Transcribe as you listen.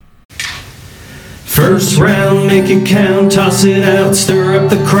First round, make it count, toss it out, stir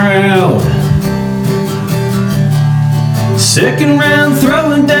up the crowd. Second round,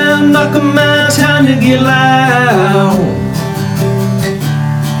 throwing down, knock 'em out, time to get loud.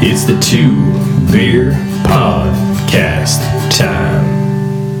 It's the Two Beer Podcast time.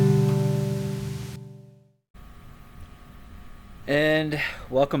 And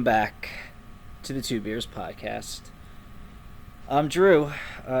welcome back to the Two Beers Podcast. I'm Drew.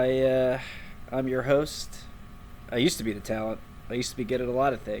 I'm your host. I used to be the talent. I used to be good at a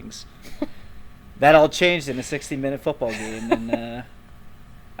lot of things. That all changed in a 60-minute football game, and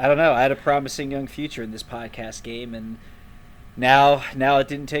I don't know. I had a promising young future in this podcast game, and now it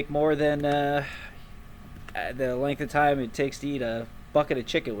didn't take more than the length of time it takes to eat a bucket of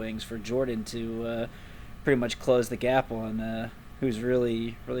chicken wings for Jordan to pretty much close the gap on who's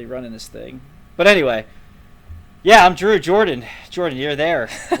really running this thing. But anyway. Yeah, I'm Drew. Jordan, you're there.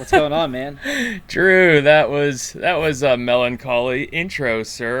 What's going on, man? Drew, that was a melancholy intro,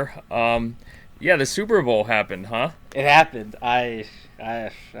 sir. Yeah, the Super Bowl happened, huh? It happened. The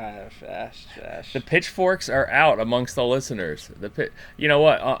pitchforks are out amongst the listeners. You know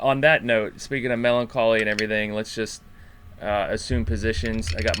what? On that note, speaking of melancholy and everything, let's just assume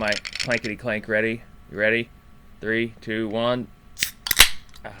positions. I got my clankety clank ready. You ready? 3, 2, 1.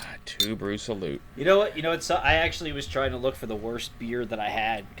 To brew salute. You know what? So I actually was trying to look for the worst beer that I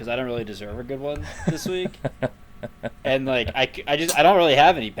had because I don't really deserve a good one this week. And like I don't really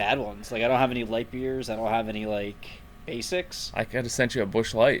have any bad ones. Like I don't have any light beers. I don't have any like basics. I could have sent you a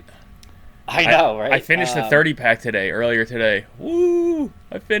Busch Light. I know, right? I finished the 30-pack earlier today. Woo!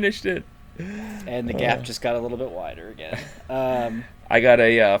 I finished it. And the gap just got a little bit wider again. I got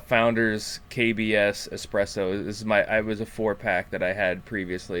a Founders KBS Espresso. This is I was a 4-pack that I had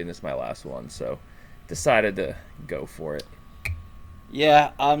previously, and this is my last one, so decided to go for it.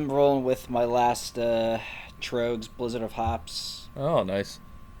 Yeah, I'm rolling with my last Trogs Blizzard of Hops. Oh, nice.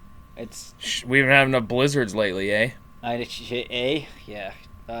 We've been having enough blizzards lately, eh? Yeah.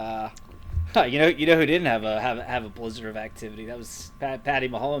 You know who didn't have a blizzard of activity? That was Patty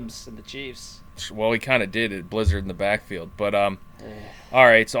Mahomes and the Chiefs. Well, he kind of did. It blizzard in the backfield, but all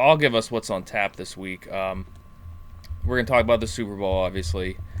right. So I'll give us what's on tap this week. We're gonna talk about the Super Bowl,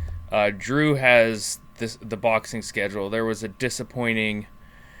 obviously. Drew has the boxing schedule. There was a disappointing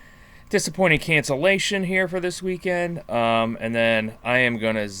cancellation here for this weekend, and then I am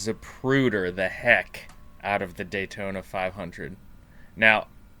gonna Zapruder the heck out of the Daytona 500. Now,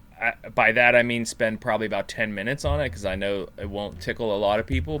 by that I mean spend probably about 10 minutes on it because I know it won't tickle a lot of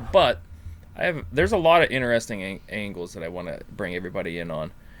people, but there's a lot of interesting angles that I want to bring everybody in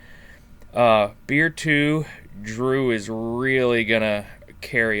on. Beer 2, Drew is really going to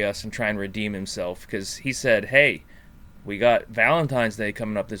carry us and try and redeem himself because he said, hey, we got Valentine's Day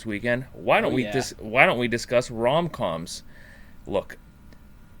coming up this weekend. Why don't we discuss rom-coms? Look,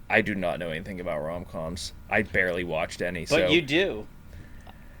 I do not know anything about rom-coms. I barely watched any. But you do.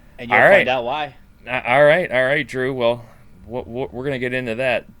 And you'll find out why. All right, Drew. Well, we're going to get into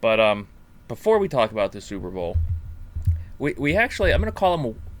that. But before we talk about the Super Bowl, we actually, I'm going to call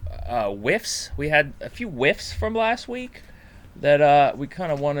them whiffs. We had a few whiffs from last week that we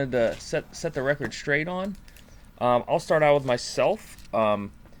kind of wanted to set the record straight on. I'll start out with myself.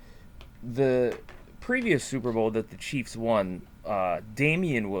 The previous Super Bowl that the Chiefs won,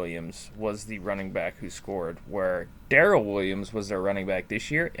 Damian Williams was the running back who scored, where Darrell Williams was their running back this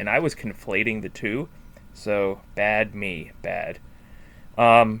year, and I was conflating the two, so bad.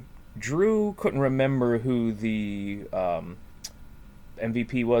 Drew couldn't remember who the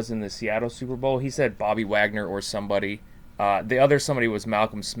MVP was in the Seattle Super Bowl. He said Bobby Wagner or somebody. The other somebody was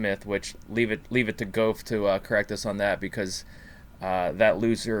Malcolm Smith, which leave it to Goff to correct us on that because that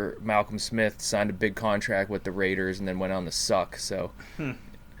loser Malcolm Smith signed a big contract with the Raiders and then went on to suck. So,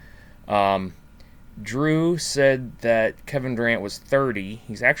 Drew said that Kevin Durant was 30.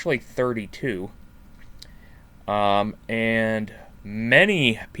 He's actually 32. And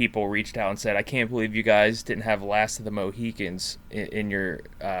many people reached out and said, "I can't believe you guys didn't have Last of the Mohicans in your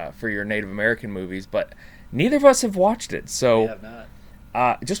for your Native American movies." But neither of us have watched it, so. We have not.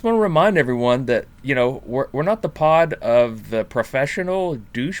 Just want to remind everyone that, we're not the pod of the professional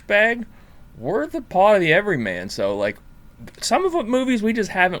douchebag. We're the pod of the everyman. So, like, some of the movies we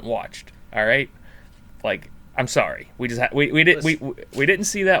just haven't watched. All right, like, I'm sorry, we didn't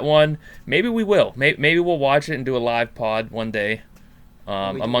see that one. Maybe we will. Maybe we'll watch it and do a live pod one day.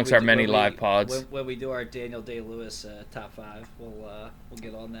 Amongst our many live pods. When we do our Daniel Day-Lewis top 5, we'll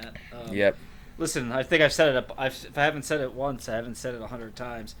get on that. Yep. Listen, I think I've said it up. If I haven't said it once, I haven't said it 100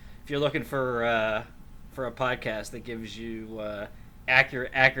 times. If you're looking for a podcast that gives you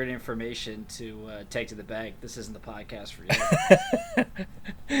accurate information to take to the bank. This isn't the podcast for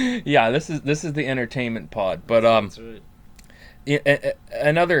you. Yeah, this is the entertainment pod. But That's right.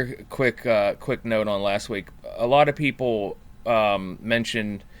 another quick note on last week. A lot of people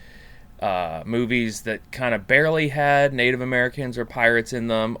mentioned movies that kind of barely had Native Americans or pirates in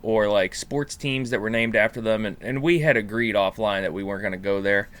them, or like sports teams that were named after them, and we had agreed offline that we weren't going to go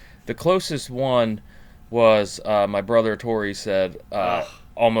there. The closest one was my brother Tori said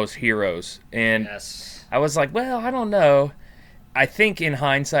Almost Heroes, and Yes. I was like, well, I don't know. I think in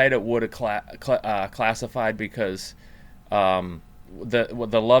hindsight it would have classified because the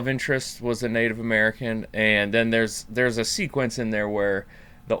love interest was a Native American, and then there's a sequence in there where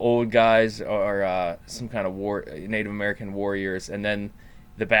the old guys are some kind of Native American warriors, and then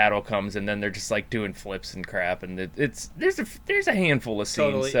the battle comes, and then they're just like doing flips and crap, and there's a handful of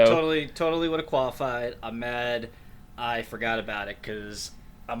scenes. Totally would have qualified. I'm mad I forgot about it because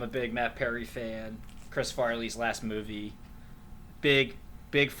I'm a big Matt Perry fan. Chris Farley's last movie, big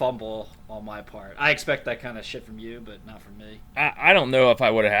fumble on my part. I expect that kind of shit from you, but not from me. I don't know if I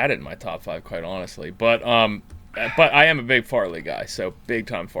would have had it in my top 5, quite honestly, but I am a big Farley guy, so big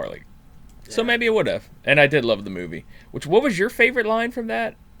time Farley. Yeah. So maybe it would have, and I did love the movie. What was your favorite line from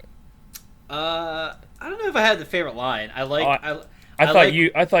that? I don't know if I had the favorite line. I thought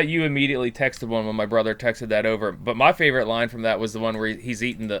you immediately texted one when my brother texted that over. But my favorite line from that was the one where he's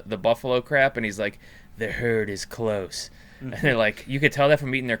eating the buffalo crap, and he's like, "The herd is close," and they're like, "You could tell that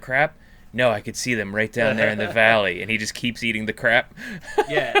from eating their crap." No, I could see them right down there in the valley, and he just keeps eating the crap.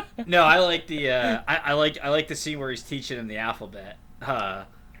 Yeah, no, I like the I like the scene where he's teaching him the alphabet.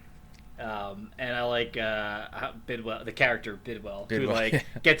 And I like Bidwell, the character Bidwell, who like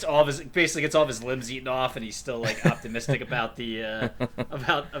gets all of his limbs eaten off, and he's still like optimistic about the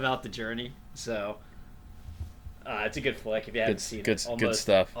about the journey. So it's a good flick if you haven't seen it. Good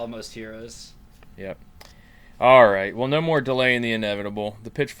stuff. Almost Heroes. Yep. All right. Well, no more delaying the inevitable.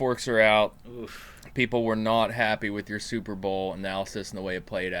 The pitchforks are out. Oof. People were not happy with your Super Bowl analysis and the way it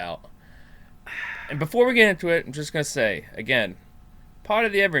played out. And before we get into it, I'm just gonna say again. Pod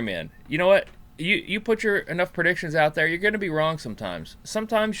of the Everyman. You know what? You put your enough predictions out there, you're going to be wrong sometimes.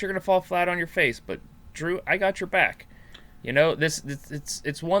 Sometimes you're going to fall flat on your face, but Drew, I got your back. You know,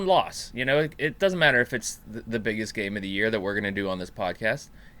 it's one loss. You know, it doesn't matter if it's the biggest game of the year that we're going to do on this podcast.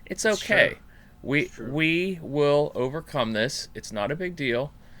 It's okay. We will overcome this. It's not a big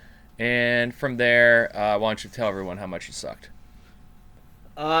deal. And from there, why don't you tell everyone how much you sucked?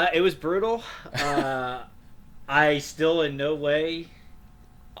 It was brutal. I still in no way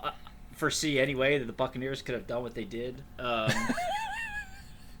foresee anyway that the Buccaneers could have done what they did. I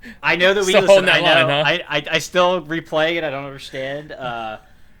know that I still replay it. I don't understand.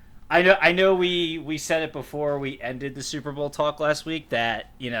 I know we said it before we ended the Super Bowl talk last week that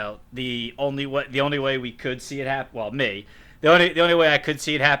the only way we could see it happen. Well, the only way I could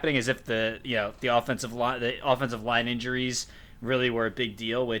see it happening is if the offensive line injuries really were a big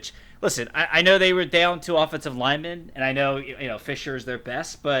deal. Which listen, I know they were down 2 offensive linemen, and I know Fisher is their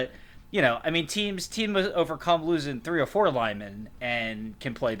best, but. Teams overcome losing 3 or 4 linemen and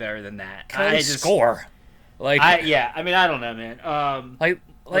can play better than that. Score. I don't know, man.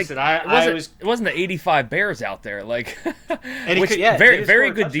 Listen, it wasn't the 85 Bears out there, like,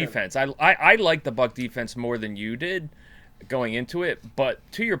 very good defense. I like the Buck defense more than you did going into it, but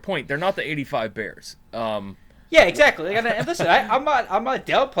to your point, they're not the 85 Bears. Yeah, exactly. And listen, I'm not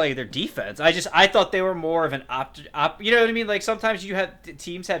downplaying their defense. I thought they were more of an you know what I mean? Like sometimes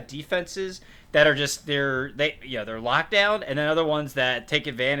teams have defenses that are just they're locked down, and then other ones that take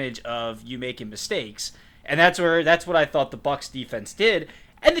advantage of you making mistakes. And that's what I thought the Bucs defense did.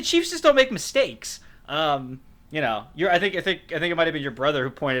 And the Chiefs just don't make mistakes. I think it might have been your brother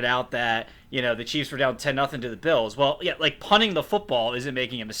who pointed out that the Chiefs were down 10-0 to the Bills. Well, yeah, like punting the football isn't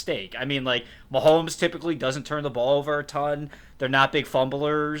making a mistake. I mean, like Mahomes typically doesn't turn the ball over a ton. They're not big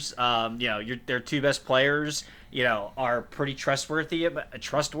fumblers. Their 2 best players, are pretty trustworthy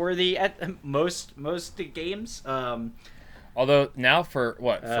at most games. Although now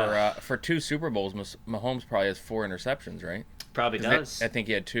for 2 Super Bowls, Mahomes probably has 4 interceptions, right? Probably does. I think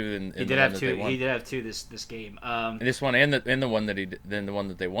he had 2 in he did have 2. He did have 2 this game. This one and the one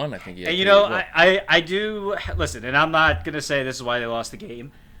that they won. I think he had. And 2 as well. I do listen, and I'm not gonna say this is why they lost the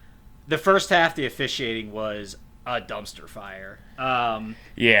game. The first half, the officiating was a dumpster fire.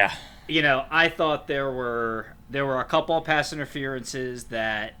 Yeah. I thought there were a couple of pass interferences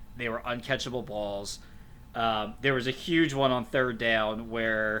that they were uncatchable balls. There was a huge one on 3rd down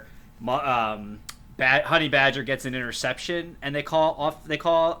where Honey Badger gets an interception, and they call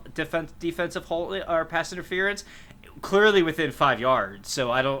defensive hold or pass interference. clearly within 5 yards.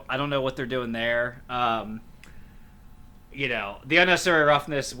 So I don't know what they're doing there. The unnecessary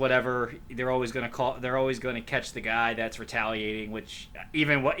roughness, whatever. They're always going to call. They're always going to catch the guy that's retaliating. Which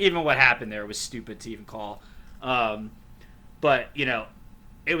even what happened there was stupid to even call. But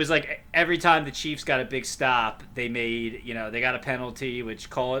it was like every time the Chiefs got a big stop, they made they got a penalty, which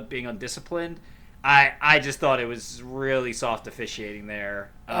call it being undisciplined. I just thought it was really soft officiating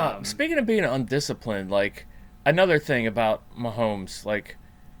there. Speaking of being undisciplined, like another thing about Mahomes, like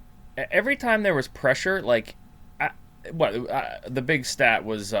every time there was pressure, like the big stat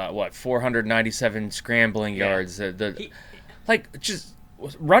was 497 scrambling yards. Just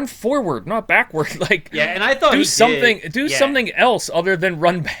run forward, not backward. Like and I thought do he something, did. Something else other than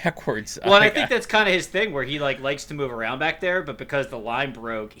run backwards. Well, I think that's kind of his thing, where he likes to move around back there, but because the line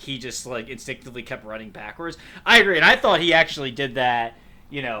broke, he just instinctively kept running backwards. I agree, and I thought he actually did that,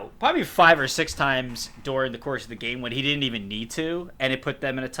 probably 5 or 6 times during the course of the game when he didn't even need to, and it put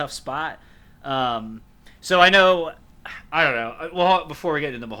them in a tough spot. So I don't know. Well, before we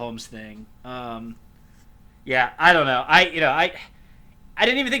get into the Mahomes thing, I don't know. I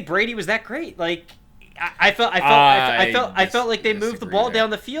didn't even think Brady was that great. Like, I felt like they moved the ball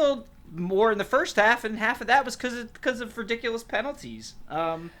down the field more in the first half, and half of that was because of ridiculous penalties.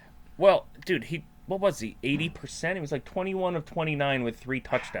 Well, dude, what was he? 80%. He was like 21 of 29 with 3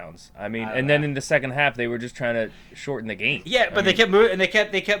 touchdowns. I mean, then in the second half, they were just trying to shorten the game. Yeah, but they kept moving, and they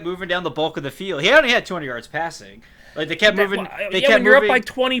kept moving down the bulk of the field. He only had 200 yards passing. Like they kept moving. When you're up by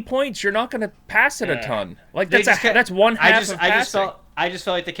 20 points, you're not going to pass it a ton. Like that's one half of passing. I just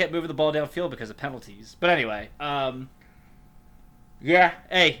felt like they kept moving the ball downfield because of penalties. But anyway,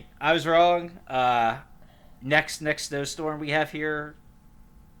 hey, I was wrong. Next snowstorm we have here,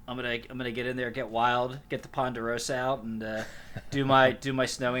 I'm gonna get in there, get wild, get the Ponderosa out, and do my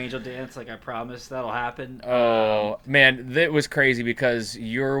snow angel dance like I promised. That'll happen. Oh man, that was crazy because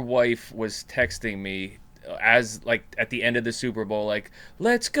your wife was texting me as at the end of the Super Bowl, like,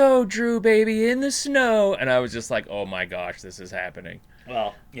 let's go, Drew, baby, in the snow, and I was just like, oh my gosh, this is happening.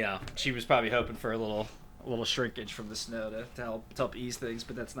 Well, she was probably hoping for a little shrinkage from the snow to help ease things,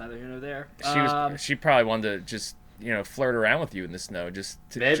 but that's neither here nor there. She probably wanted to just flirt around with you in the snow, just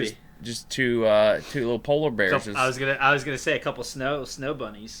two little polar bears. I was gonna say a couple snow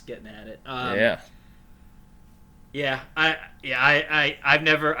bunnies getting at it. I've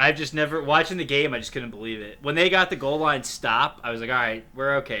just never watching the game. I just couldn't believe it when they got the goal line stop. I was like, all right,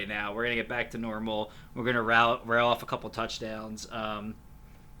 we're okay now. We're gonna get back to normal. We're gonna rail off a couple touchdowns. I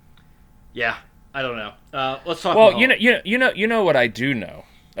don't know. Let's talk. Well, you know what I do know.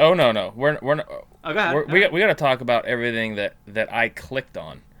 Oh no, we're not. Oh, go ahead. We got to talk about everything that I clicked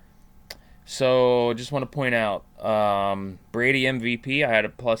on. So just want to point out, Brady MVP. I had a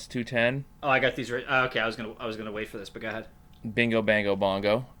plus 210. Oh, I got these right. Okay, I was gonna wait for this, but go ahead. Bingo, bango,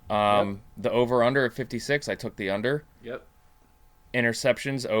 bongo. The over under at 56. I took the under. Yep.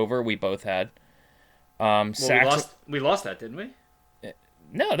 Interceptions over. We both had. Sacks. We lost that, didn't we?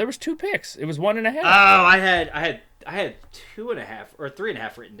 No, there was 2 picks. It was 1.5. Oh, I had 2.5 or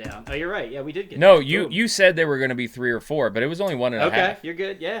 3.5 written down. Oh, you're right. Yeah, we did get. No, you said there were going to be 3 or 4, but it was only 1.5. Okay, you're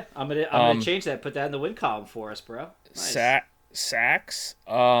good. Yeah, I'm gonna change that. Put that in the win column for us, bro. Nice. Sacks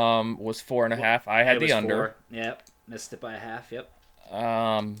was 4.5. I had the under. 4. Yep, missed it by a half. Yep.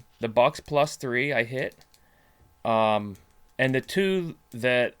 The Bucks plus 3 I hit. And the 2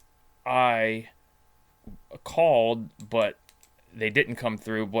 that I called, but they didn't come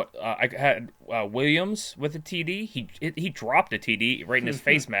through. But I had Williams with a TD. He dropped a TD right in his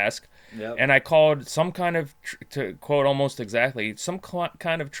face mask. Yep. And I called some kind of, to quote almost exactly, some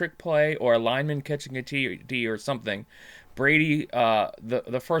kind of trick play or a lineman catching a TD or something. Brady,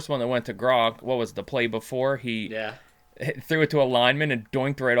 the first one that went to Gronk, what was the play before? He threw it to a lineman and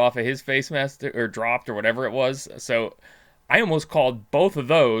doinked right off of his face mask or dropped or whatever it was. So I almost called both of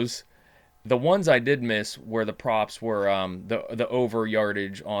those. The ones I did miss were the props were the over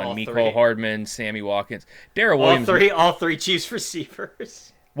yardage on Mecole Hardman, Sammy Watkins, Darrell Williams. All three Chiefs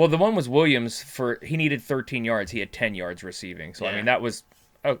receivers. Well, the one was Williams he needed 13 yards. He had 10 yards receiving. So I mean that was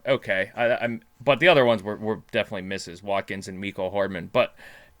okay. But the other ones were definitely misses, Watkins and Mecole Hardman. But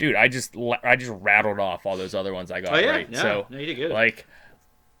dude, I just rattled off all those other ones I got right. No, so you did good.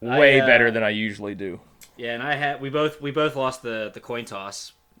 Way better than I usually do. Yeah, and we both lost the coin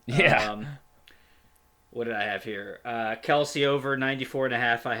toss. Yeah. What did I have here? Kelsey over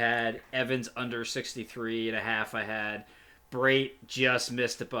 94.5. I had Evans under 63.5. I had Brait just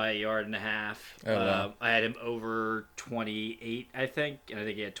missed it by 1.5 yards. Oh, wow. I had him over 28, I think, and I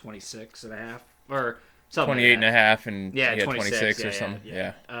think he had 26.5 or something. 28.5, and yeah, he had 26 26 or something.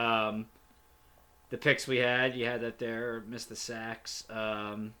 Yeah. the picks we had. You had that there, missed the sacks.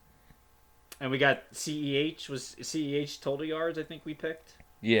 And we got CEH. Was CEH total yards, I think we picked?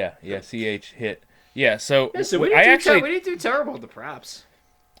 Yeah, CH hit. Yeah, so, Yeah, so we didn't do terrible with the props.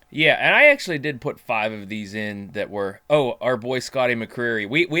 Yeah, and I actually did put 5 of these in that were our boy Scotty McCreary.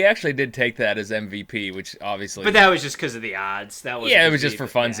 We actually did take that as MVP, which obviously. But that was just because of the odds. That was it was just for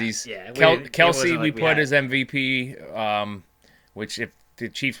funsies. Yeah. Kelsey we put as MVP, which if the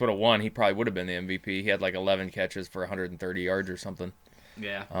Chiefs would have won, he probably would have been the MVP. He had like 11 catches for 130 yards or something.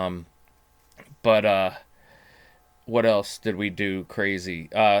 Yeah. But what else did we do crazy?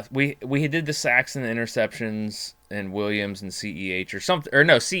 We did the sacks and the interceptions and Williams and CEH or something, or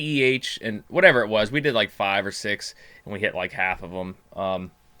no, CEH and whatever it was. We did like 5 or 6 and we hit like half of them.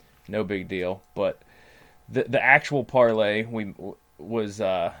 No big deal. But the actual parlay was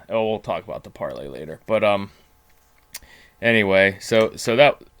we'll talk about the parlay later. But anyway, so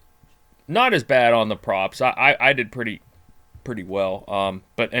that not as bad on the props. I did pretty well.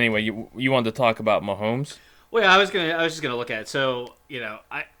 But anyway, you wanted to talk about Mahomes? Well, yeah, I was just gonna look at it. So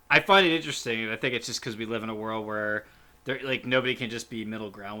I find it interesting, and I think it's just because we live in a world where nobody can just be middle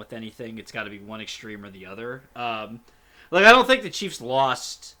ground with anything. It's got to be one extreme or the other. I don't think the Chiefs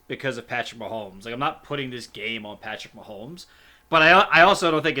lost because of Patrick Mahomes. I'm not putting this game on Patrick Mahomes, but I also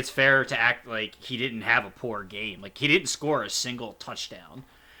don't think it's fair to act like he didn't have a poor game. He didn't score a single touchdown.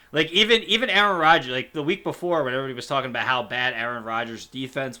 Even Aaron Rodgers, the week before when everybody was talking about how bad Aaron Rodgers'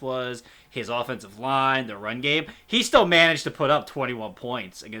 defense was, his offensive line, the run game, he still managed to put up 21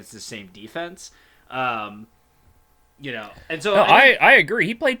 points against the same defense. And so I agree.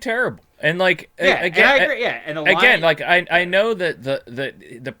 He played terrible. And I agree. Yeah, and the line, I know that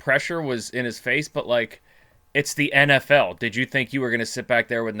the pressure was in his face, but it's the NFL. Did you think you were going to sit back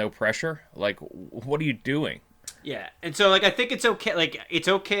there with no pressure? What are you doing? Yeah, and so I think it's okay. It's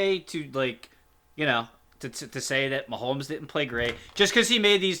okay to to say that Mahomes didn't play great just because he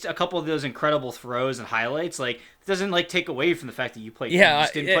made a couple of those incredible throws and highlights. It doesn't take away from the fact that you played. Yeah,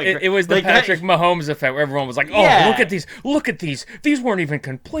 it was the Patrick Mahomes effect where everyone was like, "Oh, look at these! These weren't even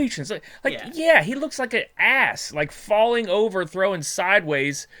completions." He looks like an ass, falling over, throwing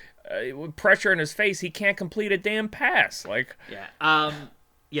sideways, with pressure in his face. He can't complete a damn pass. And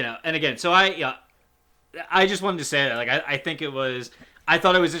again, so I just wanted to say that, I think I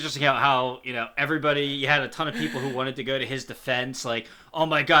thought it was interesting how everybody, you had a ton of people who wanted to go to his defense, oh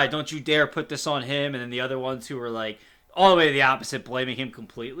my God, don't you dare put this on him, and then the other ones who were all the way to the opposite, blaming him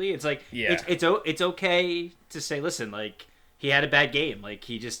completely. It's it's okay to say, listen, he had a bad game,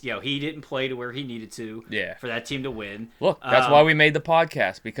 he just he didn't play to where he needed to for that team to win. Look, that's why we made the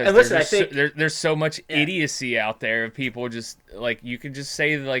podcast, because there's so much idiocy out there of people just you could just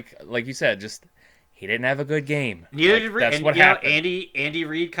say like you said, just he didn't have a good game. That's what happened. Andy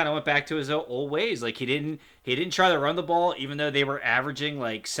Reid kind of went back to his old ways. He didn't try to run the ball, even though they were averaging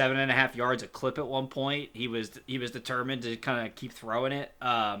 7.5 yards a clip at one point. He was determined to kind of keep throwing it.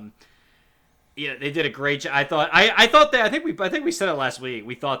 They did a great job. I think we said it last week.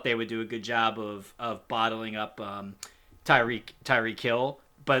 We thought they would do a good job of bottling up Tyreek Hill,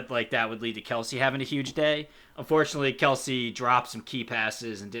 but that would lead to Kelsey having a huge day. Unfortunately, Kelsey dropped some key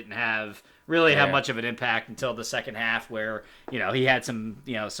passes and didn't have much of an impact until the second half, where he had some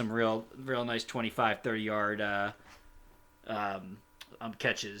real nice 25-30 yard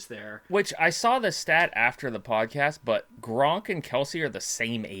catches there. Which I saw the stat after the podcast, but Gronk and Kelsey are the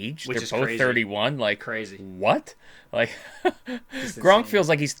same age. Which They're is both crazy. 31. Crazy. What? Gronk feels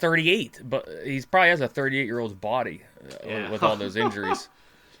like he's 38, but he's probably has a 38-year-old's body with all those injuries.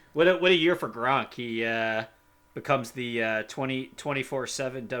 What a year for Gronk. He becomes the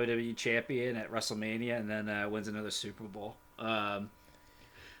 24/7 WWE champion at WrestleMania, and then wins another Super Bowl.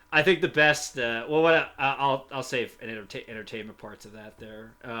 I think the best. I'll save entertainment parts of that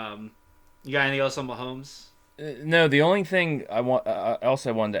there. You got anything else on Mahomes? No, the only thing I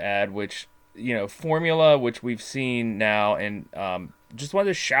wanted to add, which formula, which we've seen now, and just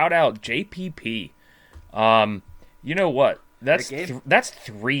wanted to shout out JPP. You know what? That's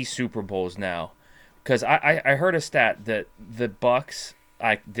 3 Super Bowls now. Because I heard a stat that the Bucks,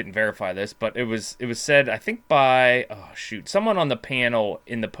 I didn't verify this, but it was said, I think by someone on the panel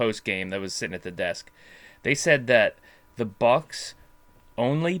in the post game that was sitting at the desk. They said that the Bucks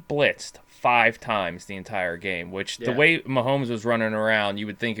only blitzed 5 times the entire game, which the way Mahomes was running around, you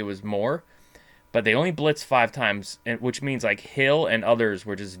would think it was more, but they only blitzed 5 times, which means Hill and others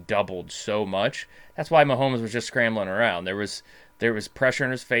were just doubled so much. That's why Mahomes was just scrambling around. There was pressure in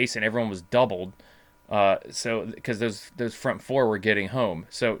his face, and everyone was doubled. Because those front 4 were getting home.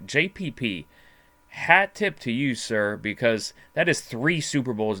 So JPP hat tip to you, sir, because that is 3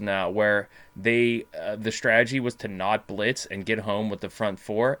 Super Bowls now where they the strategy was to not blitz and get home with the front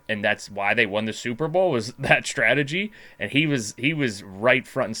 4, and that's why they won the Super Bowl was that strategy. And he was right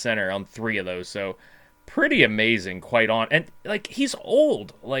front and center on 3 of those. So pretty amazing, quite on. And like he's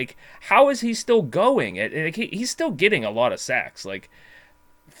old. Like how is he still going? He's still getting a lot of sacks. Like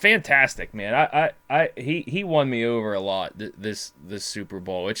fantastic, man. He won me over a lot this Super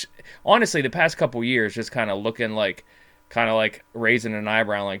Bowl, which honestly the past couple years just kind of looking like raising an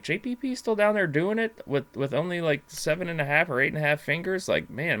eyebrow, like JPP still down there doing it with only like 7.5 or 8.5 fingers. Like,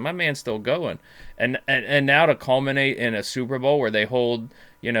 man, my man's still going, and now to culminate in a Super Bowl where they hold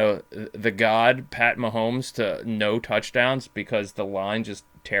the god Pat Mahomes to no touchdowns because the line just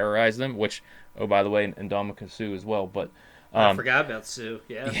terrorized them. Which, oh by the way, and Ndamukong Suh as well, but. I forgot about Sue.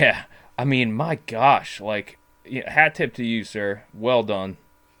 Yeah. Yeah. I mean, my gosh. Like, hat tip to you, sir. Well done.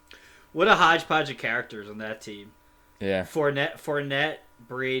 What a hodgepodge of characters on that team. Yeah. Fournette,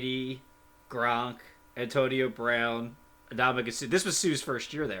 Brady, Gronk, Antonio Brown, Ndamukong Suh. This was Sue's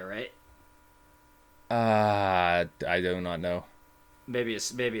first year there, right? I do not know. Maybe it's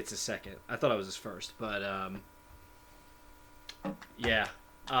his second. I thought it was his first, but yeah.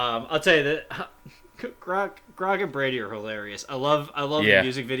 I'll tell you that Gronk and Brady are hilarious. I love the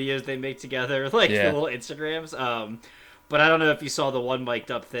music videos they make together, like the little Instagrams. But I don't know if you saw the one mic'd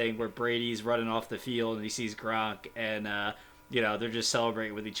up thing where Brady's running off the field and he sees Gronk and they're just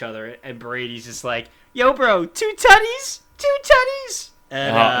celebrating with each other, and Brady's just like, "Yo, bro, 2 tutties."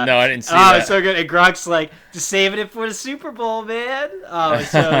 And, no, I didn't see that. Oh, it's so good. And Gronk's like, just saving it for the Super Bowl, man. Oh,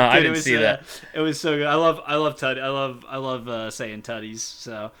 it's so good. I didn't see that. It was so good. I love tutty. I love saying tutties.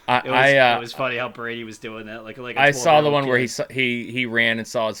 So it was funny how Brady was doing that. Like I saw the one where he ran and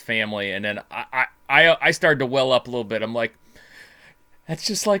saw his family, and then I started to well up a little bit. I'm like, that's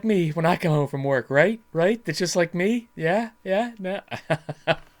just like me when I come home from work, right? Right? That's just like me. Yeah. No.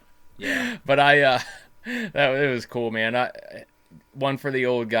 Yeah. But it was cool, man. One for the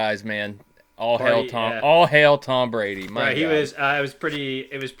old guys, man. All hail Tom Brady. My God. It was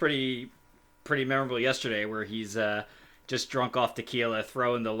pretty memorable yesterday where he's just drunk off tequila,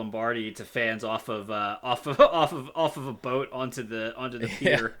 throwing the Lombardi to fans off of a boat onto the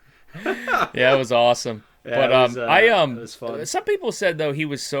pier. Yeah, it was awesome. Yeah, but it was fun. Some people said though he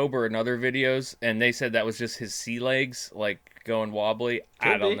was sober in other videos, and they said that was just his sea legs like going wobbly.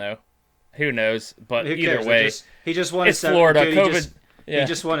 I don't know. Who knows? But either way, he just won. It's Florida. COVID. He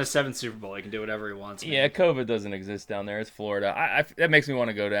just won a 7th Super Bowl. He can do whatever he wants. Man. Yeah, COVID doesn't exist down there. It's Florida. That makes me want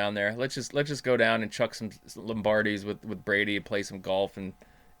to go down there. Let's just go down and chuck some Lombardis with Brady, play some golf, and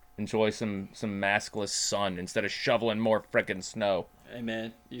enjoy some maskless sun instead of shoveling more frickin' snow. Hey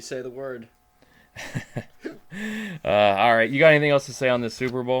man, you say the word. All right, you got anything else to say on this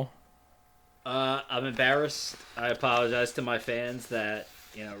Super Bowl? I'm embarrassed. I apologize to my fans that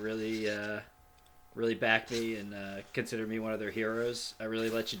really back me and consider me one of their heroes. I really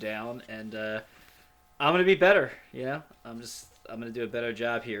let you down, and I'm gonna be better. I'm gonna do a better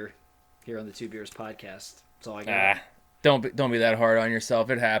job here on the Two Beers podcast. That's all I got. Don't be that hard on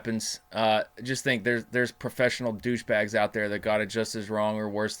yourself. It happens. Just think there's professional douchebags out there that got it just as wrong or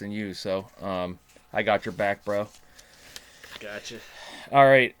worse than you. So I got your back, bro. Gotcha. All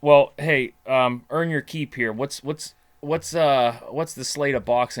right. Well, hey, earn your keep here. What's the slate of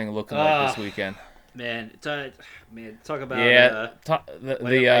boxing looking like this weekend? Man, talk about the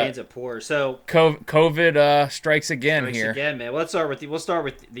rains are poor. So COVID strikes again here. Again, man. We'll start with the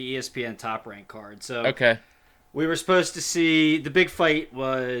ESPN Top Rank card. So okay, we were supposed to see the big fight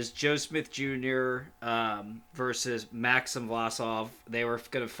was Joe Smith Jr. Versus Maxim Vlasov. They were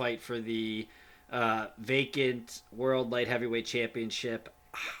going to fight for the vacant World Light Heavyweight Championship.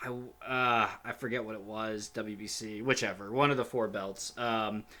 I forget what it was, WBC, whichever, one of the 4 belts.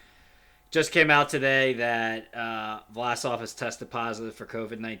 Just came out today that Vlasov has tested positive for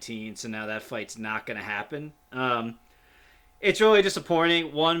COVID-19, so now that fight's not going to happen. It's really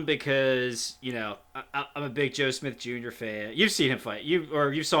disappointing. One, because I'm a big Joe Smith Jr. fan. You've seen him fight.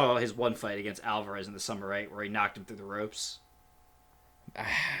 You saw his one fight against Alvarez in the summer, right, where he knocked him through the ropes.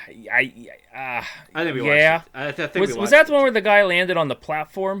 I think we watched it. Was that the one where the guy landed on the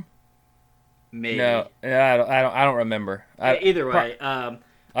platform? Maybe. No, I don't remember. Either way,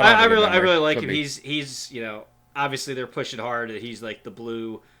 I really like him. He's obviously they're pushing hard. He's like the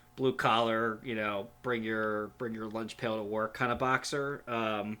blue collar, bring your lunch pail to work kind of boxer.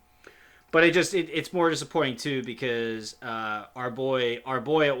 But it's more disappointing too because our boy at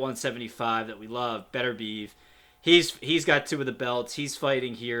 175 that we love, Better Beef. He's got 2 of the belts. He's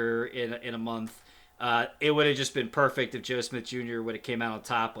fighting here in a month. It would have just been perfect if Joe Smith Jr. would have came out on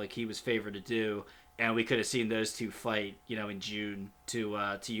top like he was favored to do, and we could have seen those two fight, in June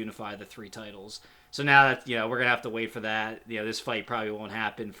to unify the 3 titles. So now that we're gonna have to wait for that. This fight probably won't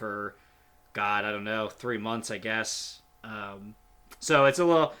happen for, God, I don't know, 3 months, I guess. So it's a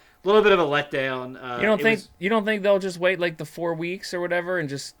little bit of a letdown. You don't think they'll just wait like the 4 weeks or whatever and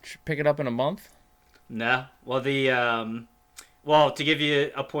just pick it up in a month? No. Well, to give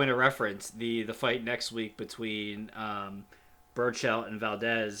you a point of reference, the fight next week between Burchell and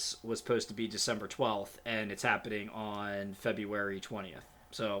Valdez was supposed to be December 12th, and it's happening on February 20th.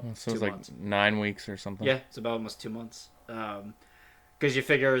 So it's 2 like months. 9 weeks or something. Yeah, it's about almost 2 months. Because you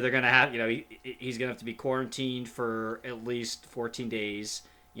figure they're gonna have, he's gonna have to be quarantined for at least 14 days.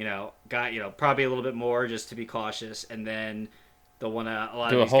 Probably a little bit more just to be cautious, and then they'll want to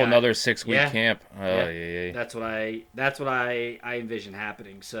do a whole another 6-week camp. Yeah. That's what I envision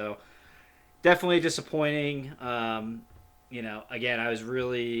happening. So definitely disappointing. Again, I've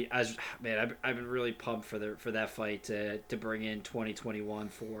been really pumped for that fight to bring in 2021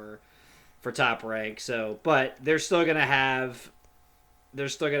 for Top Rank. So, but they're still gonna have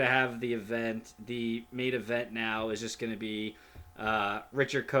the event. The main event now is just gonna be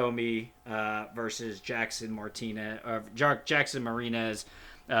Richard Comey versus Jackson Marinez.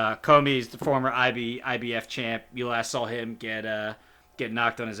 Comey's the former IBF champ. You last saw him get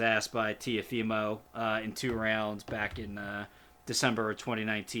knocked on his ass by Teofimo in 2 rounds back in December of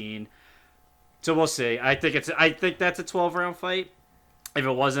 2019. So we'll see. I think that's a 12-round fight. If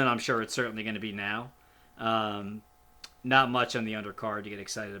it wasn't, I'm sure it's certainly going to be now. Not much on the undercard to get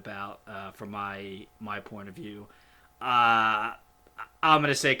excited about from my point of view. I'm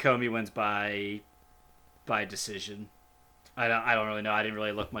gonna say Comey wins by decision. I don't really know. I didn't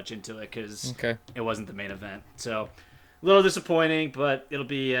really look much into it because it wasn't the main event. So a little disappointing, but it'll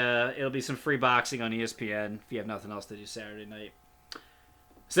be some free boxing on ESPN if you have nothing else to do Saturday night.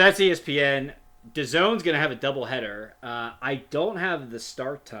 So that's ESPN. DAZN's gonna have a doubleheader. I don't have the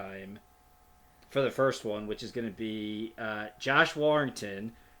start time for the first one, which is gonna be Josh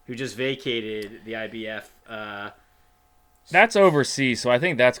Warrington, who just vacated the IBF. That's overseas, so I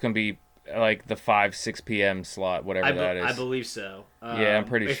think that's going to be like the 5-6 p.m. slot, whatever that is. I believe so. Yeah, I'm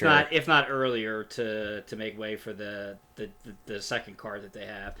pretty sure. If not earlier, to make way for the second card that they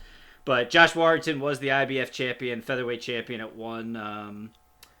have. But Josh Warrington was the IBF champion, featherweight champion at one.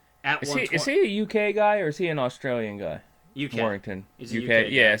 Is he a UK guy or is he an Australian guy? UK. Warrington. He's a UK guy.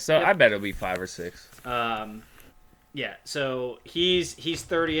 Yeah, so yep. I bet it'll be 5 or 6. Yeah, so he's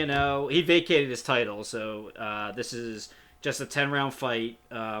 30-0. He vacated his title, so this is just a 10-round fight,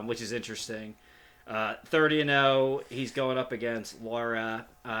 which is interesting. 30-0. He's going up against Laura.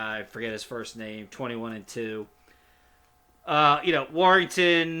 I forget his first name. 21-2.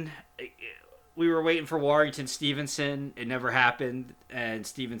 Warrington. We were waiting for Warrington Stevenson. It never happened, and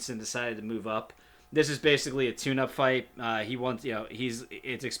Stevenson decided to move up. This is basically a tune-up fight. He wants,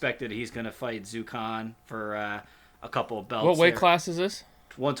 it's expected he's going to fight Zukan for a couple of belts. What weight class is this?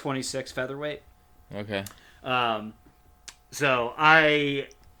 126 featherweight. Okay. So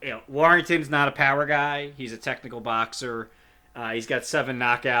Warrington's not a power guy. He's a technical boxer. He's got 7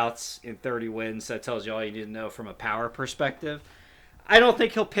 knockouts in 30 wins. That tells you all you need to know from a power perspective. I don't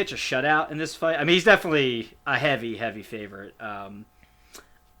think he'll pitch a shutout in this fight. I mean, he's definitely a heavy favorite.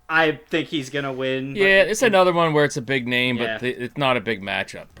 I think he's going to win. Yeah, it's another one where it's a big name, but it's not a big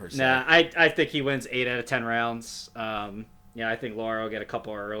matchup per se. Nah, I think he wins 8 out of 10 rounds. I think Laura will get a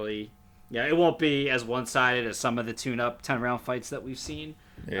couple early. Yeah, it won't be as one-sided as some of the tune-up 10-round fights that we've seen.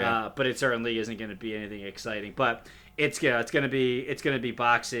 Yeah. But it certainly isn't going to be anything exciting. But it's going to be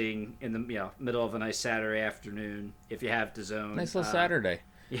boxing in the middle of a nice Saturday afternoon if you have DAZN. Nice little Saturday.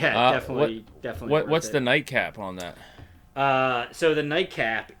 Yeah, definitely. What's the nightcap on that? So the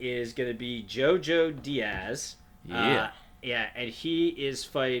nightcap is going to be Jojo Diaz. Yeah. And he is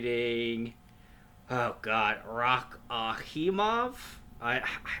fighting. Oh God, Rakhimov.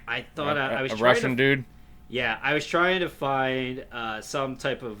 I thought I was a Russian dude. Yeah, I was trying to find some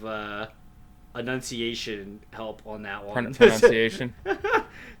type of enunciation help on that one. Pronunciation.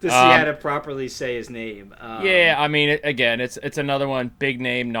 to see how to properly say his name. Yeah, I mean, again, it's another one. Big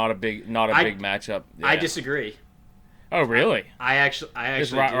name, not a big matchup. Yeah. I disagree. Oh, really? I actually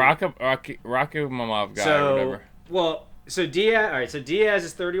Rakhimov guy or whatever. Well, so Diaz. All right, so Diaz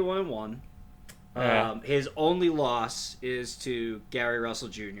is 31-1. Yeah. His only loss is to Gary Russell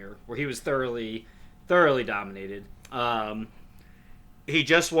Jr., where he was thoroughly dominated. He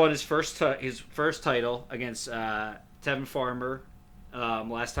just won his first title against Tevin Farmer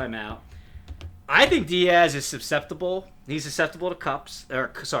last time out. I think Diaz is susceptible. He's susceptible to cuts. To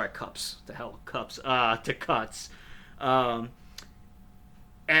cuts.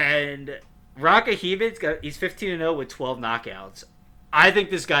 And He's 15-0 with 12 knockouts. I think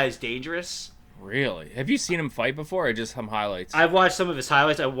this guy is dangerous. Really? Have you seen him fight before, or just some highlights? I've watched some of his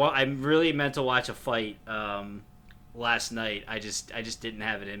highlights. I really meant to watch a fight last night. I just didn't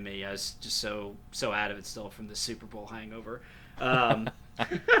have it in me. I was just so out of it still from the Super Bowl hangover.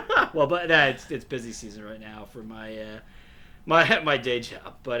 Well, but it's busy season right now for my my day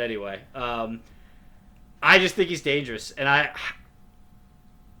job. But anyway, I just think he's dangerous, and I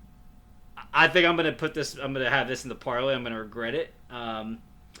think I'm gonna have this in the parlay. I'm gonna regret it.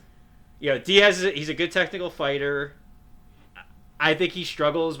 Diaz he's a good technical fighter. I think he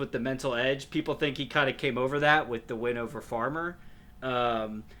struggles with the mental edge. People think he kind of came over that with the win over Farmer.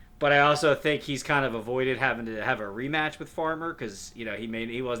 But I also think he's kind of avoided having to have a rematch with Farmer because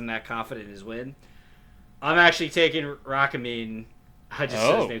he wasn't that confident in his win. I'm actually taking Rakhmonov. I just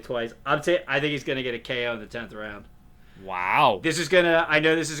said his name twice. I think he's gonna get a KO in the 10th round. Wow. I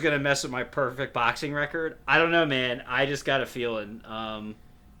know this is gonna mess with my perfect boxing record. I don't know, man. I just got a feeling.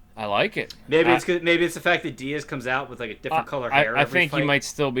 I like it. Maybe it's the fact that Diaz comes out with like a different color hair. I think you might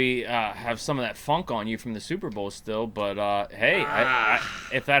still be have some of that funk on you from the Super Bowl still, but hey,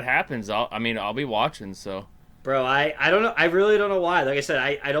 if that happens, I'll be watching. So, bro, I don't know. I really don't know why. Like I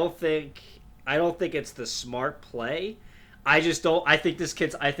said, I don't think it's the smart play. I just don't. I think this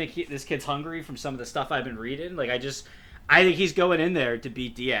kid's hungry from some of the stuff I've been reading. Like I think he's going in there to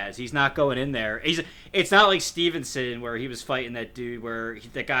beat Diaz. He's not going in there. It's not like Stevenson where he was fighting that dude where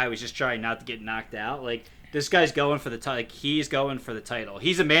that guy was just trying not to get knocked out. Like this guy's going for the title. Like, he's going for the title.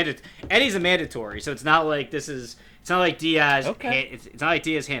 He's a mandatory. So it's not like Diaz. Okay. It's not like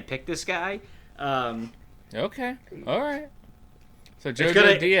Diaz handpicked this guy. Okay. All right. So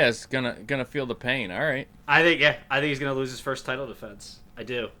Jojo Diaz gonna feel the pain. All right. I think he's gonna lose his first title defense. I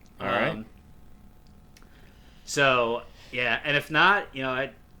do. All right. So. Yeah, and if not,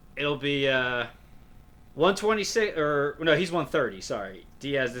 it'll be 126 or no, he's 130. Sorry,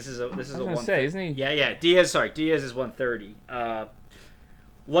 Diaz. This is a 130. Isn't he? Yeah. Diaz. Sorry, Diaz is 130.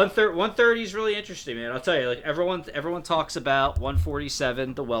 130 is really interesting, man. I'll tell you, like everyone talks about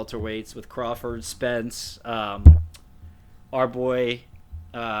 147, the welterweights with Crawford, Spence, our boy,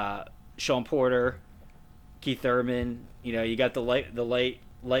 Sean Porter, Keith Thurman. You got the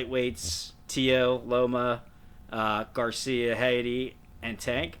lightweights, Tio, Loma. Garcia, Haiti, and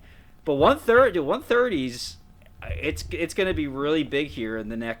Tank, but 130s, it's going to be really big here in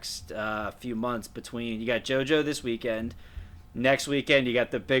the next few months. Between you got JoJo this weekend, next weekend you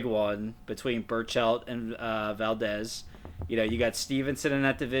got the big one between Burchelt and Valdez. You got Stevenson in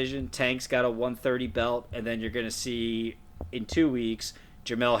that division. Tank's got a 130 belt, and then you're going to see in 2 weeks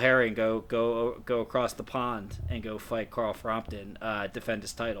Jamel Herring go across the pond and go fight Carl Frampton, defend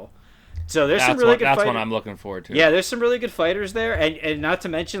his title. So there's some really good fighters. That's what I'm looking forward to. Yeah, there's some really good fighters there. And not to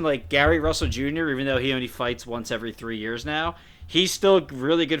mention, like, Gary Russell Jr., even though he only fights once every 3 years now, he's still a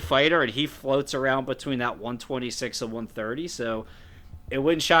really good fighter, and he floats around between that 126 and 130. So it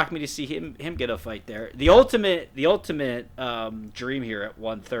wouldn't shock me to see him get a fight there. The ultimate dream here at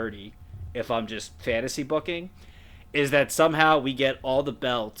 130, if I'm just fantasy booking, is that somehow we get all the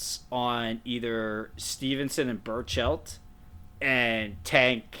belts on either Stevenson and Burchelt, and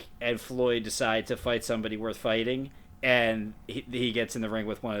Tank and Floyd decide to fight somebody worth fighting, and he gets in the ring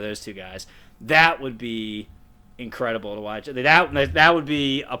with one of those two guys. That would be incredible to watch. That would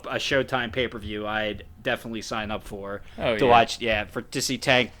be a Showtime pay-per-view I'd definitely sign up for to watch. Yeah, to see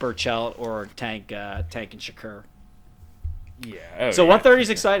Tank Burchelt or Tank and Shakur. Yeah. So 130 is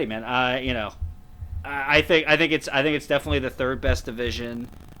exciting, man. I think it's definitely the third best division.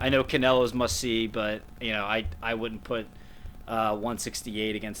 I know Canelo's must see, but I wouldn't put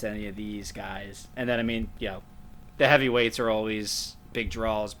 168 against any of these guys. And then the heavyweights are always big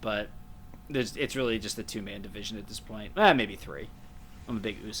draws, but it's really just a 2-man division at this point. Maybe 3. I'm a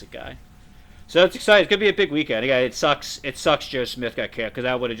big Usyk guy, so it's exciting. It's gonna be a big weekend. It sucks Joe Smith got kicked, because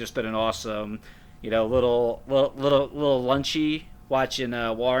that would have just been an awesome, little lunchy watching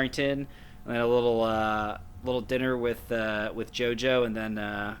Warrington, and then a little dinner with JoJo, and then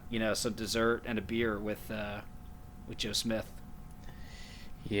some dessert and a beer with Joe Smith.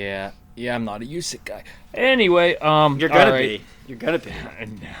 Yeah, I'm not a Usyk guy. Anyway, you're gonna be. You're gonna be.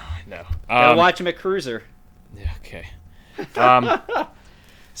 No. Gotta watch him at Cruiser. Yeah. Okay.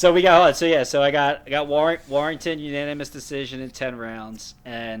 So we got. So I got Warrington unanimous decision in 10 rounds,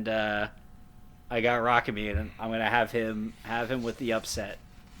 and I got Rakhmonov, and I'm gonna have him with the upset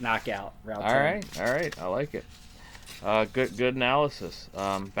knockout round 10. All right. I like it. Good analysis.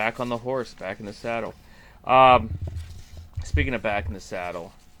 Back on the horse, back in the saddle. Speaking of back in the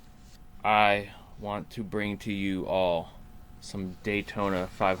saddle, I want to bring to you all some Daytona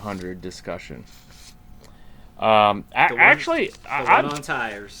 500 discussion. The one on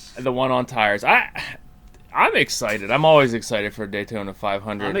tires. The one on tires. I'm excited. I'm always excited for Daytona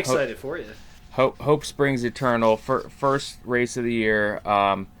 500. I'm excited for you. Hope springs eternal. First race of the year.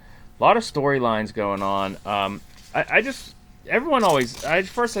 A lot of storylines going on. I just want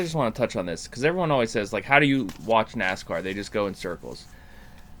to touch on this because everyone always says, like, how do you watch NASCAR? They just go in circles.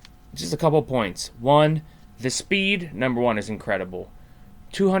 Just a couple points. One, the speed, number one, is incredible.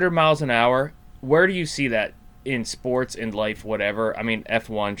 200 miles an hour. Where do you see that in sports, in life, whatever? I mean,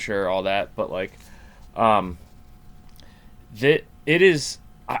 F1, sure, all that, but like, it is.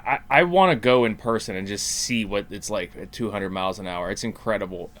 I want to go in person and just see what it's like at 200 miles an hour. It's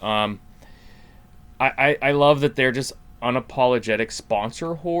incredible. I love that they're just unapologetic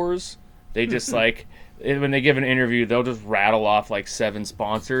sponsor whores. They just like, when they give an interview, they'll just rattle off like 7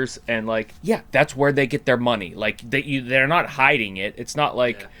 sponsors, and like, yeah, that's where they get their money. Like they're not hiding it. It's not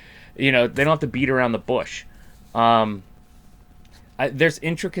like, they don't have to beat around the bush. There's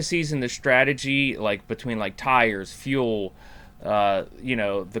intricacies in the strategy, like between like tires, fuel,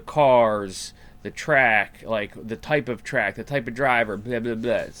 the cars, the track, like the type of track, the type of driver, blah blah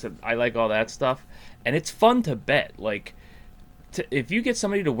blah. So I like all that stuff, and it's fun to bet. Like, if you get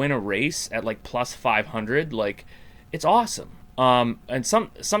somebody to win a race at like plus 500, like, it's awesome. And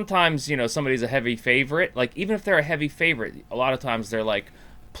sometimes somebody's a heavy favorite. Like, even if they're a heavy favorite, a lot of times they're like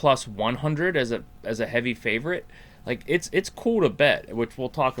plus 100 as a heavy favorite. Like, it's cool to bet, which we'll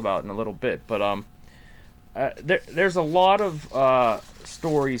talk about in a little bit. But there's a lot of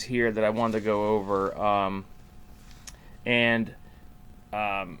stories here that I wanted to go over, and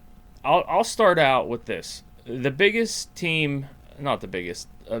I'll start out with this. The biggest team, not the biggest,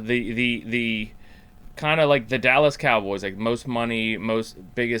 the kind of like the Dallas Cowboys, like most money, most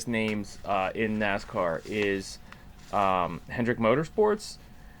biggest names in NASCAR is Hendrick Motorsports.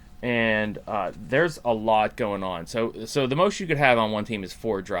 And there's a lot going on. So the most you could have on one team is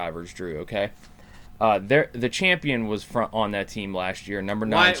 4 drivers, Drew, okay? The champion was on that team last year, number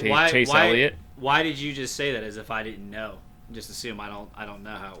 9, Chase Elliott. Why did you just say that as if I didn't know? Just assume I don't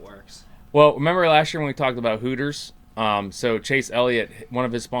know how it works. Well, remember last year when we talked about Hooters? So Chase Elliott, one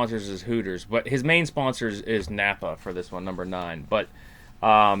of his sponsors is Hooters, but his main sponsor is Napa for this one, number 9. But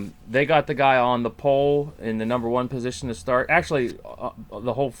they got the guy on the pole in the number 1 position to start. Actually,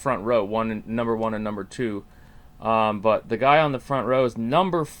 the whole front row, number 1 and number 2. But the guy on the front row is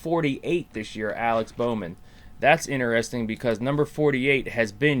number 48 this year, Alex Bowman. That's interesting because number 48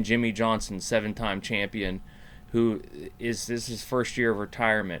 has been Jimmy Johnson, 7-time champion, this is his first year of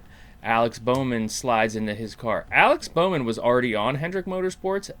retirement. Alex Bowman slides into his car. Alex Bowman was already on Hendrick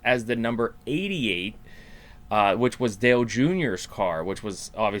Motorsports as the number 88. Which was Dale Jr.'s car, which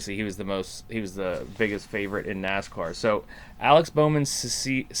was obviously he was the biggest favorite in NASCAR. So Alex Bowman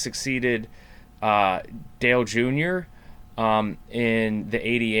succeeded Dale Jr. In the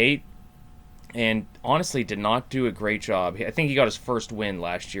 88, and honestly did not do a great job. I think he got his first win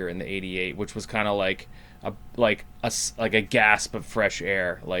last year in the 88, which was kind of like a gasp of fresh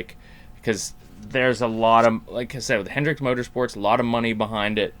air, like, because there's a lot of, like I said, with Hendrick Motorsports, a lot of money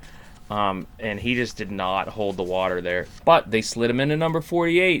behind it. And he just did not hold the water there. But they slid him into number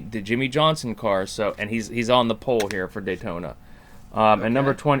 48, the Jimmy Johnson car. So, and he's on the pole here for Daytona. Okay. And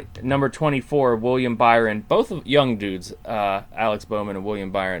number 24, William Byron, both young dudes, Alex Bowman and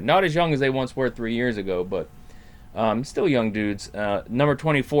William Byron. Not as young as they once were 3 years ago, but still young dudes. Number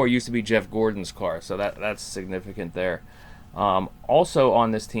 24 used to be Jeff Gordon's car, so that's significant there. Also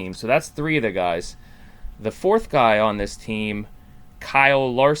on this team, so that's 3 of the guys. The 4th guy on this team,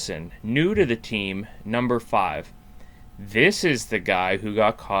 Kyle Larson, new to the team, number 5. This is the guy who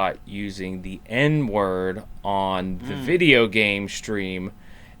got caught using the N-word on the video game stream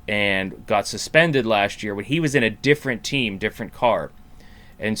and got suspended last year when he was in a different team, different car.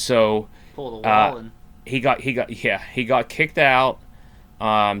 And so pulled a wall and he got kicked out,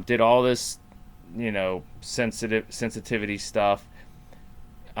 did all this, sensitivity stuff.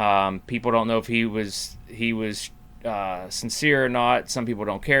 People don't know if he was sincere or not. Some people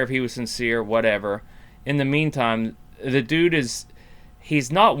don't care if he was sincere, whatever. In the meantime, the dude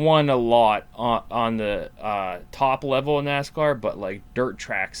he's not won a lot on the top level in NASCAR, but like dirt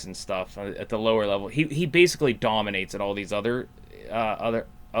tracks and stuff at the lower level, he basically dominates at all these other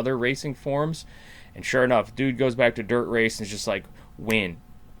racing forms. And sure enough, dude goes back to dirt race and is just like win.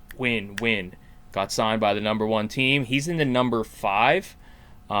 Got signed by the number 1 team. He's in the number 5.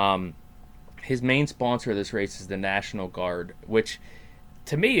 His main sponsor of this race is the National Guard, which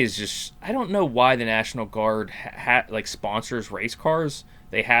to me is just, I don't know why the National Guard sponsors race cars.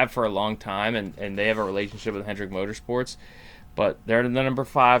 They have for a long time, and they have a relationship with Hendrick Motorsports. But they're the number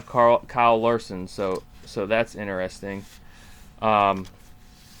 5, Kyle Larson. So that's interesting. From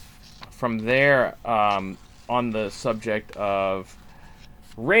there, on the subject of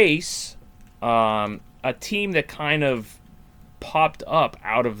race, a team that kind of popped up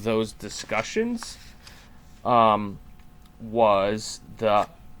out of those discussions was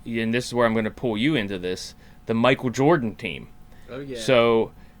and this is where I'm going to pull you into this, the Michael Jordan team. Oh, yeah.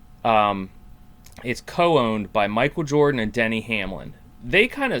 So it's co-owned by Michael Jordan and Denny Hamlin. They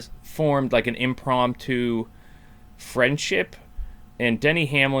kind of formed like an impromptu friendship, and Denny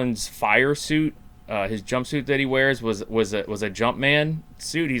Hamlin's fire suit, his jumpsuit that he wears, was a Jumpman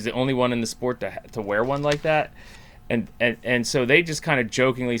suit. He's the only one in the sport to wear one like that. And so they just kind of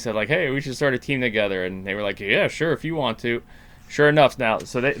jokingly said, like, hey, we should start a team together. And they were like, yeah, sure, if you want to. Sure enough. Now,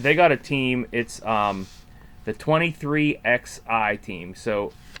 so they got a team. It's the 23XI team.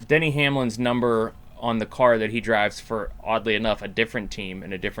 So Denny Hamlin's number on the car that he drives for, oddly enough, a different team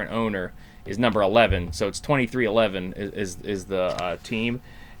and a different owner is number 11. So it's 2311 is the team.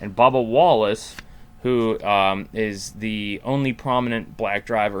 And Bubba Wallace, who is the only prominent black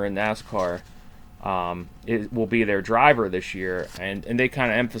driver in NASCAR, will be their driver this year, and they kind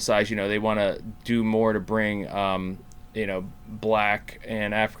of emphasize, they want to do more to bring, black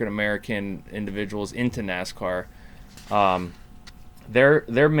and African American individuals into NASCAR.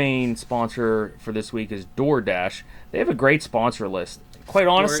 Their main sponsor for this week is DoorDash. They have a great sponsor list. Quite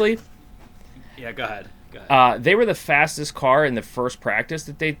honestly, yeah, go ahead. They were the fastest car in the first practice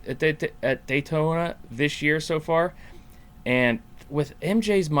at Daytona this year so far, and with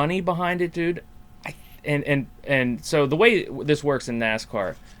MJ's money behind it, dude. And so the way this works in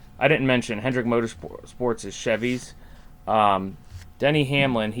NASCAR, I didn't mention Hendrick Motorsports is Chevys. Denny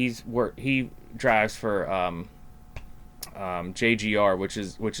Hamlin, he drives for JGR, which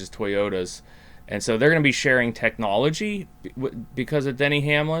is Toyota's, and so they're going to be sharing technology because of Denny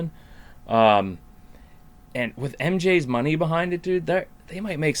Hamlin. And with MJ's money behind it, dude, they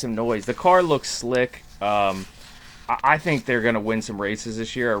might make some noise. The car looks slick. I think they're going to win some races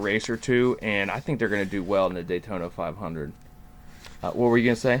this year, a race or two, and I think they're going to do well in the Daytona 500. What were you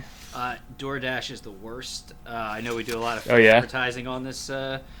going to say? DoorDash is the worst. I know we do a lot of free advertising on this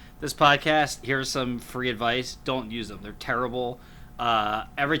podcast. Here's some free advice. Don't use them. They're terrible.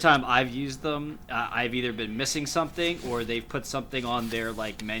 Every time I've used them, I've either been missing something or they've put something on their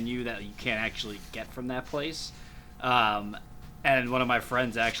menu that you can't actually get from that place. And one of my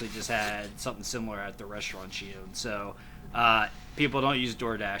friends actually just had something similar at the restaurant she owned. So people don't use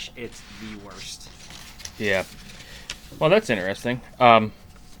DoorDash. It's the worst. Yeah. Well, that's interesting. And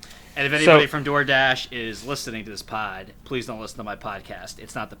if anybody from DoorDash is listening to this pod, please don't listen to my podcast.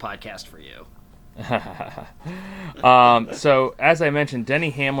 It's not the podcast for you. So, as I mentioned, Denny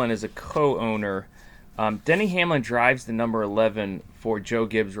Hamlin is a co-owner. Denny Hamlin drives the number 11 for Joe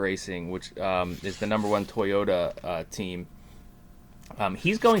Gibbs Racing, which is the number 1 Toyota team.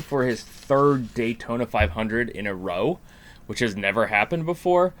 He's going for his 3rd Daytona 500 in a row, which has never happened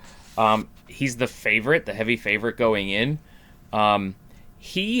before. He's the favorite, the heavy favorite going in.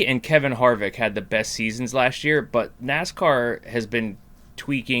 He and Kevin Harvick had the best seasons last year, but NASCAR has been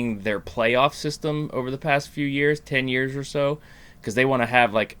tweaking their playoff system over the past few years, 10 years or so, because they want to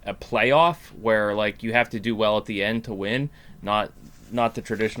have a playoff where you have to do well at the end to win, not the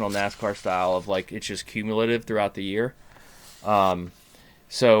traditional NASCAR style of it's just cumulative throughout the year.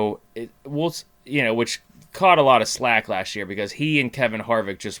 So which caught a lot of slack last year because he and Kevin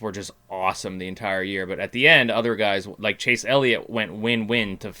Harvick were just awesome the entire year. But at the end, other guys like Chase Elliott went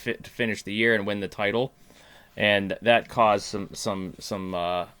win-win to finish the year and win the title, and that caused some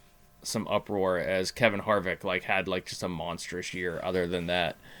uproar as Kevin Harvick had just a monstrous year. Other than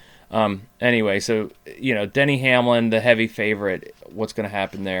that, anyway, so Denny Hamlin, the heavy favorite. What's going to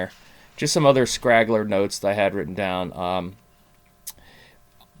happen there? Just some other scraggler notes that I had written down.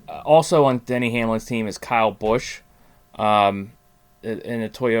 Also on Denny Hamlin's team is Kyle Busch in a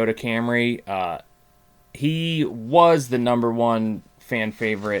Toyota Camry. He was the number 1 fan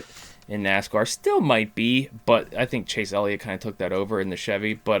favorite in NASCAR. Still might be, but I think Chase Elliott kind of took that over in the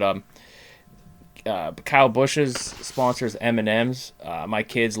Chevy. But Kyle Busch's sponsors M&M's. My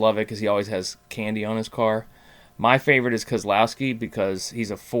kids love it because he always has candy on his car. My favorite is Kozlowski because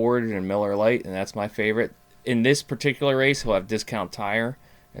he's a Ford and a Miller Lite, and that's my favorite. In this particular race, he'll have Discount Tire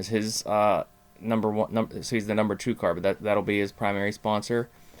as his number 1. So he's the number 2 car, but that'll be his primary sponsor.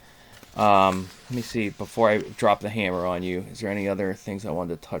 Let me see, before I drop the hammer on you, is there any other things I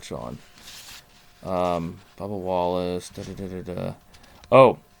wanted to touch on? Bubba Wallace,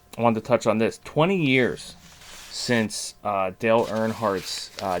 Oh, I wanted to touch on this. 20 years since Dale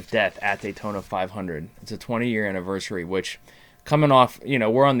Earnhardt's death at Daytona 500. It's a 20-year anniversary, which coming off,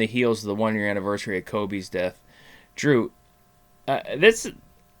 we're on the heels of the 1-year anniversary of Kobe's death. Drew, this,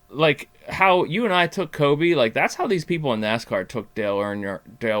 like, how you and I took Kobe, like, that's how these people in NASCAR took Dale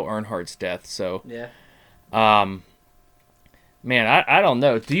Earnhardt's death. So, Yeah. Man, I don't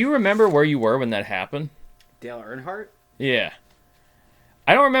know. Do you remember where you were when that happened? Dale Earnhardt? Yeah.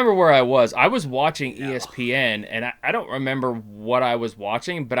 I don't remember where I was. I was watching ESPN, and I don't remember what I was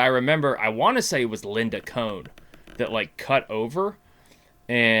watching, but I remember, I want to say it was Linda Cohn that, like, cut over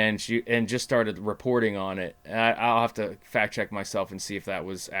and just started reporting on it. I'll have to fact check myself and see if that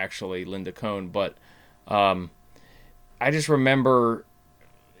was actually Linda Cohn, but I just remember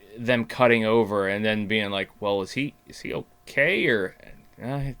them cutting over and then being like, well, is he okay? Or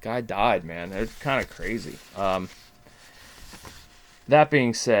guy died, man. It's kind of crazy. That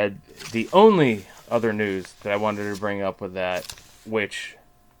being said, the only other news that I wanted to bring up with that, which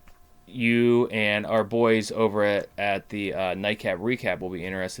you and our boys over at the Nightcap Recap will be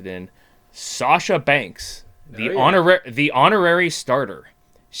interested in, Sasha Banks, the honorary starter.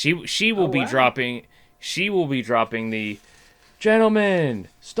 She will be dropping. She will be dropping the "Gentlemen,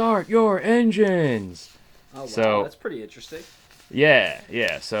 start your engines." Oh, wow. So That's pretty interesting. Yeah.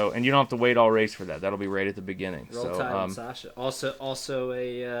 So, and you don't have to wait all race for that. That'll be right at the beginning. Roll Tide and Sasha. Also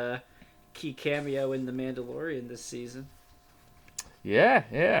a key cameo in The Mandalorian this season.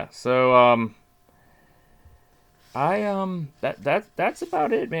 Yeah. So, that's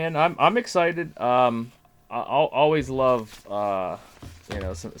about it, man. I'm excited. I'll always love some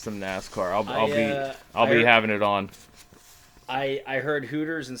NASCAR. I'll be having it on. I heard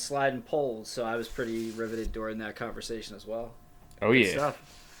Hooters and sliding poles, so I was pretty riveted during that conversation as well. Oh, Good yeah. stuff.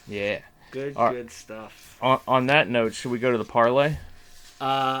 Yeah. Good stuff. On that note, should we go to the parlay?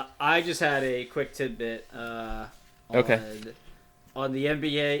 I just had a quick tidbit Okay. on the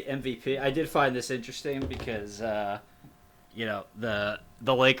NBA MVP. I did find this interesting because the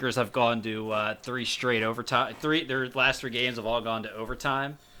Lakers have gone to 3 straight overtime. Their last 3 games have all gone to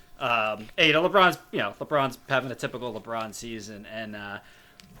overtime. LeBron's having a typical LeBron season, and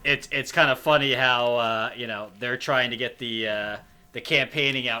it's kind of funny how they're trying to get the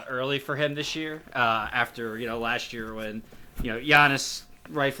campaigning out early for him this year after last year when Giannis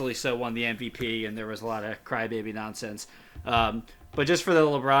rightfully so won the MVP and there was a lot of crybaby nonsense. But just for the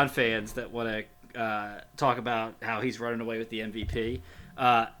LeBron fans that want to talk about how he's running away with the MVP,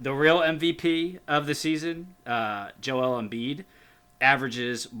 the real MVP of the season, Joel Embiid,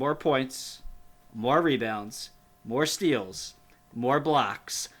 averages more points, more rebounds, more steals, more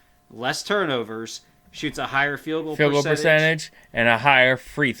blocks, less turnovers, shoots a higher field goal percentage, and a higher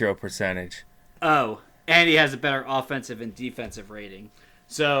free throw percentage. Oh, and he has a better offensive and defensive rating.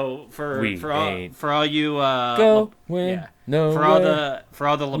 So for all you for all the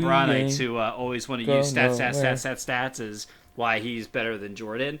LeBronites who always want to use stats as why he's better than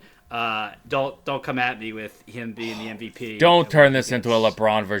Jordan. Don't come at me with him being the MVP. Don't turn this into a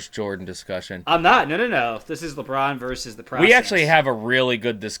LeBron versus Jordan discussion. I'm not. No. This is LeBron versus the process. We actually have a really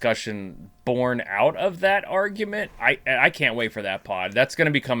good discussion born out of that argument. I can't wait for that pod. That's going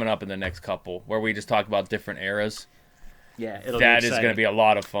to be coming up in the next couple where we just talk about different eras. Yeah, that is going to be a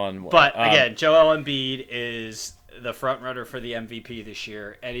lot of fun. But again, Joel Embiid is the front runner for the MVP this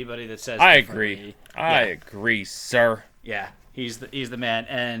year. Anybody that says I agree, sir. Yeah. He's the man,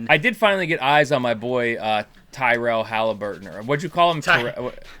 and I did finally get eyes on my boy Tyrell Halliburton. Or what'd you call him?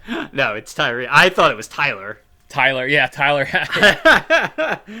 No, it's Tyree. I thought it was Tyler. Tyler. It's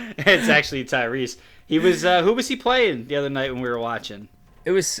actually Tyrese. He was. Who was he playing the other night when we were watching?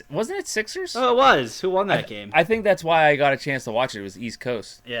 Wasn't it Sixers? Oh, it was. Who won that game? I think that's why I got a chance to watch it. It was East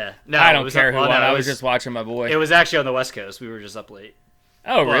Coast. Yeah. No, I don't care who won. I was just watching my boy. It was actually on the West Coast. We were just up late.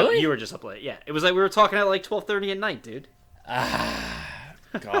 Oh, really? You were just up late. Yeah. It was like we were talking at like 12:30 at night, dude.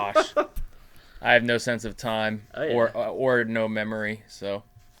 Gosh. I have no sense of time or no memory. So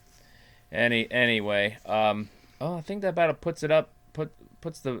anyway, I think that about puts it up.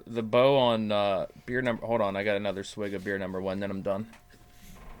 Puts the bow on beer number. Hold on, I got another swig of beer number 1. Then I'm done.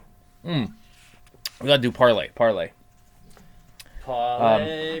 We gotta do parlay. Parlay. All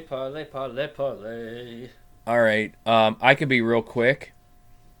right. I could be real quick.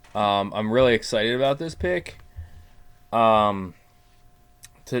 I'm really excited about this pick. To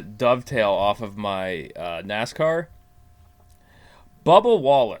dovetail off of my NASCAR, Bubba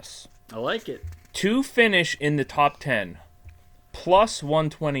Wallace. I like it. To finish in the top 10, plus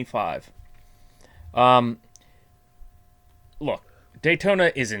 125. Look,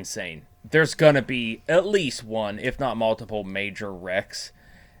 Daytona is insane. There's going to be at least one, if not multiple, major wrecks.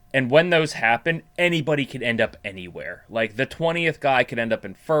 And when those happen, anybody could end up anywhere. Like the 20th guy could end up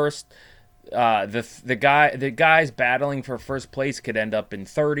in first. The guys battling for first place could end up in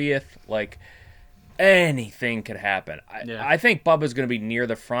 30th. Like anything could happen. I think Bubba's going to be near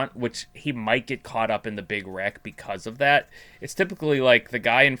the front, which he might get caught up in the big wreck because of that. It's typically like the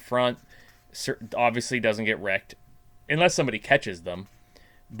guy in front obviously doesn't get wrecked unless somebody catches them.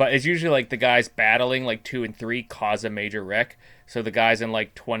 But it's usually like the guys battling like 2 and 3 cause a major wreck. So the guys in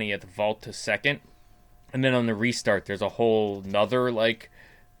like 20th vault to second. And then on the restart, there's a whole nother like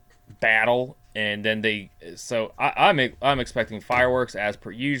battle. And then I'm expecting fireworks as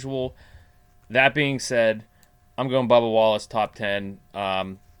per usual. That being said, I'm going Bubba Wallace top 10,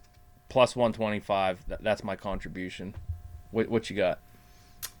 plus 125. That's my contribution. What you got?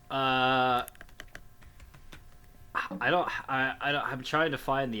 I'm trying to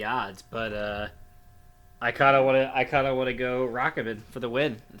find the odds, but I kind of want to go Rockerman for the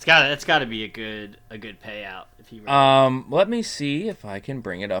win. It's got to be a good payout if he. Let me see if I can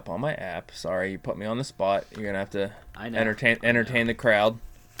bring it up on my app. Sorry, you put me on the spot. You're gonna have to entertain the crowd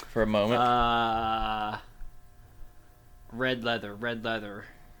for a moment. Red leather.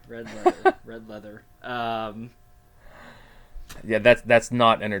 Yeah, that's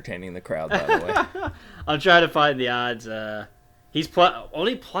not entertaining the crowd, by the way. I'm trying to find the odds. He's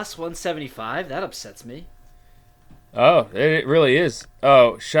only plus 175. That upsets me. Oh, it really is.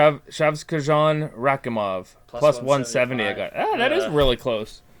 Oh, Shavskajan Rakimov plus 170. I got. That is really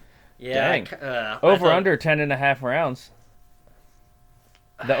close. Yeah. Dang. Under 10.5 rounds.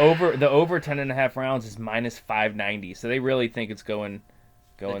 The over 10.5 rounds is minus 590. So they really think it's going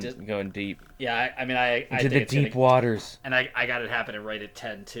deep. Yeah, I mean, I into think the deep waters. And I got it happening right at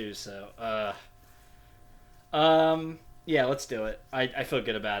 10 too. So, yeah, let's do it. I feel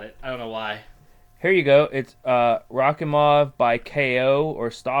good about it. I don't know why. Here you go. It's Rakimov by KO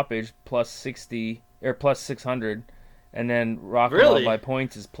or stoppage plus 60 or plus 600, and then Rakimov by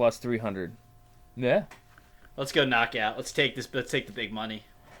points is plus 300. Yeah. Let's go knockout. Let's take the big money.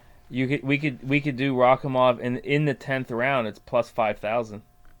 We could do Rakimov in the 10th round. It's plus 5,000.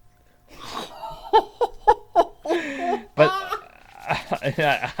 But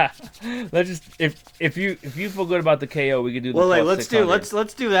let's just if you feel good about the KO, we could do the let's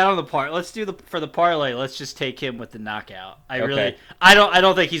do that on the part. Let's do for the parlay. Let's just take him with the knockout. I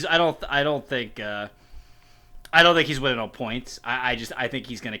don't think he's winning on points. I think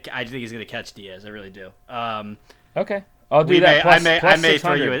he's gonna catch Diaz. I really do. Okay. I'll do that. I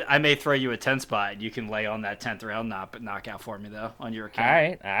may throw you a 10 spot. And you can lay on that 10th round knockout for me though on your account.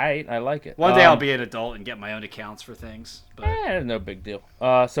 All right. I like it. One day I'll be an adult and get my own accounts for things. But no big deal.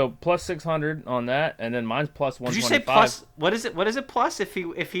 So plus 600 on that, and then mine's plus 125. Did you say plus? What is it? What is it plus if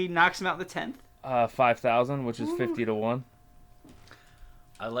he knocks him out in the 10th? 5,000, which is 50 to 1.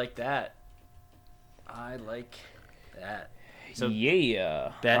 I like that. So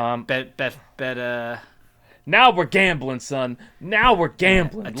yeah. Bet. Now we're gambling, son. Now we're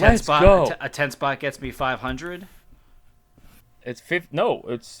gambling. Let's go. A 10 spot gets me 500. It's 50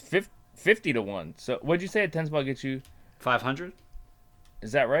 to 1. So what'd you say a 10 spot gets you? 500.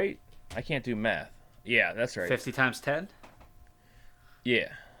 Is that right? I can't do math. Yeah, that's right. 50 times 10. Yeah.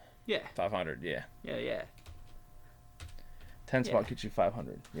 Yeah. 500. Yeah. Yeah. 10 spot gets you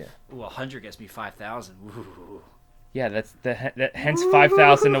 500. Yeah. Ooh, 100 gets me 5,000. Ooh. Yeah, that's hence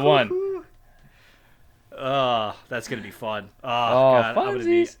 5,000 to 1. Oh, that's gonna be fun. Oh God,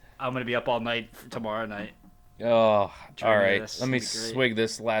 I'm gonna be up all night tomorrow night. Oh, all right. Let me swig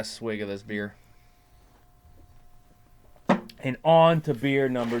this last swig of this beer. And on to beer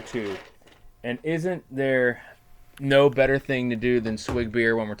number 2. And isn't there no better thing to do than swig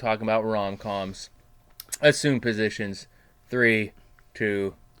beer when we're talking about rom-coms? Assume positions. 3,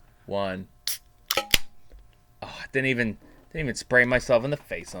 2, 1. Oh, I didn't even spray myself in the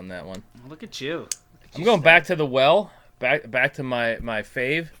face on that one. Look at you. I'm going back to the well, back to my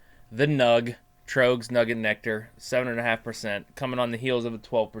fave, the Nug, Trogs Nugget Nectar, 7.5%, coming on the heels of a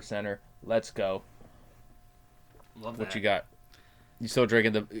 12%er. Let's go. Love that. What you got? You still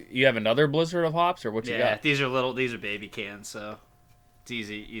drinking you have another blizzard of hops, or what you got? Yeah, these are baby cans, so it's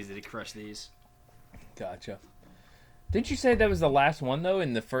easy to crush these. Gotcha. Didn't you say that was the last one though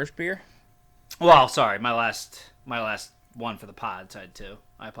in the first beer? Well, sorry, my last one for the pod side too.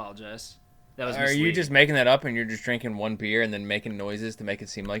 I apologize. That was misleading. Are you just making that up and you're just drinking one beer and then making noises to make it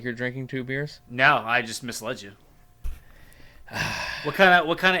seem like you're drinking 2 beers? No, I just misled you. What kind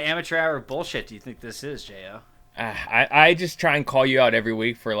of amateur hour bullshit do you think this is, Jo? I just try and call you out every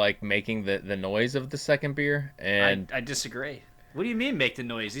week for like making the noise of the second beer, and I disagree. What do you mean make the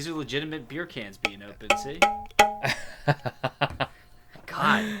noise? These are legitimate beer cans being opened. See?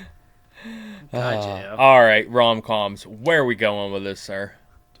 God, God. God, J.O. All right, rom-coms. Where are we going with this, sir?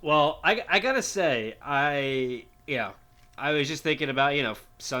 Well, I gotta say, I was just thinking about,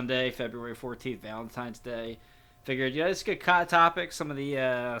 Sunday, February 14th, Valentine's Day. Figured, it's a good topic. Some of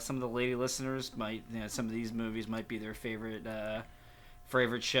the lady listeners might, some of these movies might be their favorite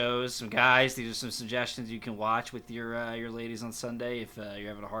shows. Some guys, these are some suggestions you can watch with your ladies on Sunday if you're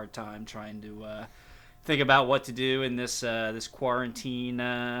having a hard time trying to think about what to do in this quarantine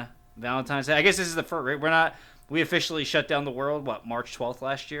Valentine's Day. I guess this is the first. We officially shut down the world, March 12th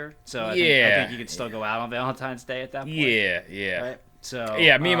last year. So I think you could still go out on Valentine's Day at that point. Yeah. Right? So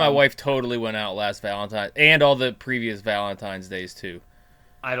Yeah, me and my wife totally went out last Valentine's and all the previous Valentine's days too.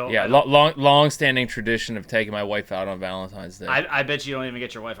 Long-standing tradition of taking my wife out on Valentine's Day. I bet you don't even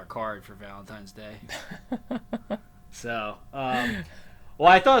get your wife a card for Valentine's Day. So, I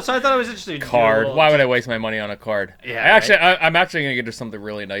thought it was interesting. Card? Why would I waste my money on a card? Yeah, I'm actually gonna get her something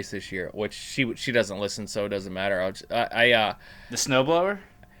really nice this year, which she doesn't listen, so it doesn't matter. The snowblower.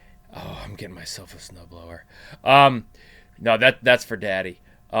 Oh, I'm getting myself a snowblower. No, that's for Daddy.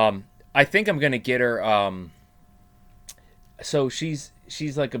 I think I'm gonna get her. So she's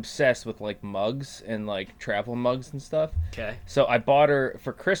like obsessed with like mugs and like travel mugs and stuff. Okay. So I bought her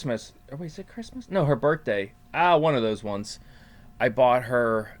for Christmas. Or wait, is it Christmas? No, her birthday. One of those ones. I bought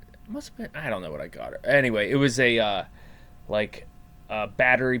her. Must have been. I don't know what I got her. Anyway, it was a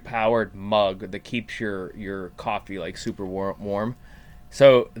battery powered mug that keeps your coffee like super warm.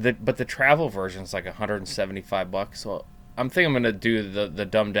 So the travel version is like $175. So I'm thinking I'm gonna do the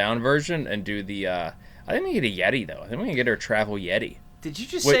dumbed down version and do the. I think I'm gonna get a Yeti though. I think I'm gonna get her a travel Yeti. Did you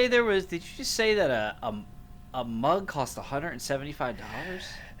just say that a mug cost $175?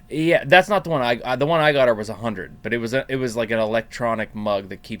 Yeah, that's not the one the one I got her was $100, but it was like an electronic mug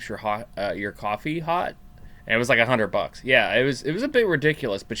that keeps your coffee hot, and it was like $100. Yeah, it was a bit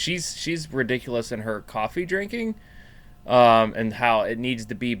ridiculous, but she's ridiculous in her coffee drinking, and how it needs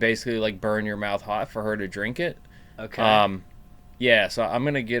to be basically like burn your mouth hot for her to drink it. Okay. Yeah, so I'm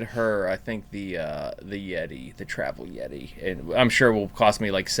gonna get her. I think the Yeti, the travel Yeti, and I'm sure it will cost me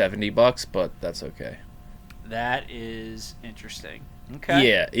like $70, but that's okay. That is interesting.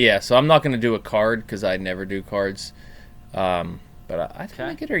 Okay. Yeah. So I'm not gonna do a card because I never do cards, but I think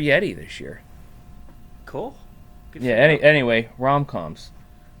I get her Yeti this year. Cool. Good anyway, rom-coms.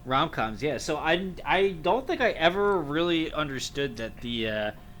 Rom-coms, yeah. So I don't think I ever really understood that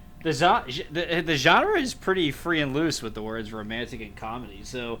the genre is pretty free and loose with the words romantic and comedy.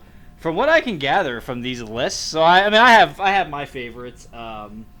 So from what I can gather from these lists, so I have my favorites.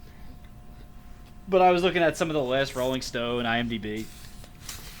 But I was looking at some of the lists, Rolling Stone, IMDb,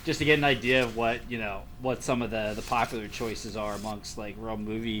 just to get an idea of what some of the popular choices are amongst like real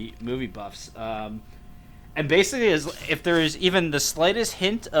movie buffs. And basically, if there is even the slightest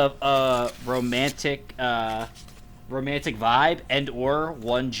hint of a romantic vibe and or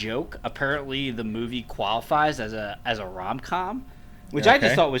one joke, apparently the movie qualifies as a rom-com, which I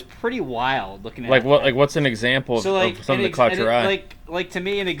just thought was pretty wild. Looking at what's an example of something that caught your eye? Like to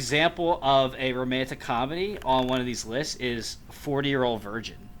me, an example of a romantic comedy on one of these lists is 40-Year-Old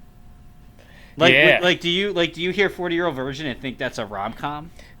Virgin. Do you hear 40-Year-Old Virgin and think that's a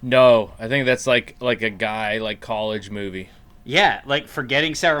rom-com? No, I think that's like a guy college movie. Yeah, like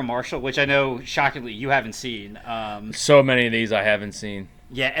Forgetting Sarah Marshall, which I know shockingly you haven't seen. So many of these I haven't seen.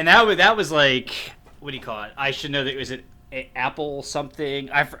 Yeah, and that was like, what do you call it? I should know that it was an Apple something.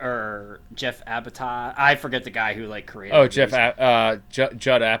 Or Jeff Apatow. I forget the guy who created. Oh, Judd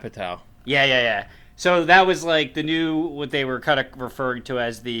Apatow. Yeah. So that was like the new, what they were kind of referring to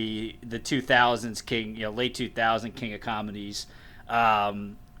as the 2000s king, late 2000 king of comedies.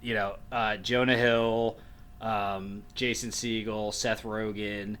 Jonah Hill, Jason Segel, Seth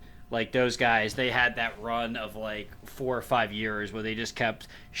Rogen, like those guys, they had that run of like 4 or 5 years where they just kept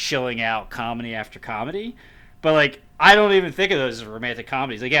shilling out comedy after comedy. But like, I don't even think of those as romantic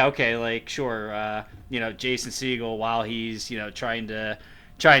comedies. Like, yeah, okay, like sure, Jason Segel, while he's trying to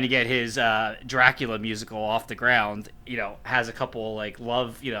get his Dracula musical off the ground, has a couple like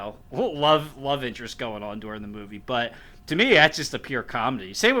love interests going on during the movie. But to me, that's just a pure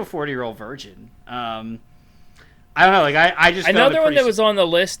comedy. Same with 40-Year-Old Virgin. I don't know. Like I just another one that was on the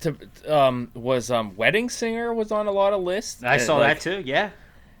list was Wedding Singer was on a lot of lists. I saw that too. Yeah.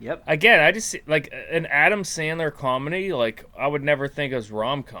 Yep. Again, I just like an Adam Sandler comedy. Like I would never think as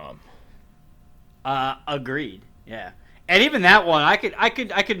rom-com. Agreed. Yeah. And even that one, I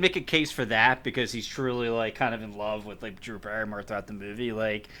could make a case for that because he's truly like kind of in love with like Drew Barrymore throughout the movie.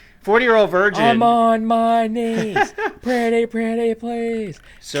 Like 40-Year-Old Virgin. I'm on my knees, pretty please,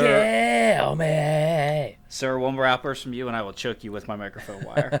 kill me. Sir, one more outburst from you, and I will choke you with my microphone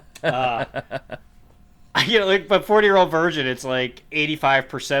wire. But 40-Year-Old Virgin, it's like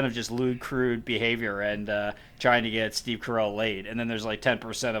 85% of just lewd, crude behavior and trying to get Steve Carell laid, and then there's like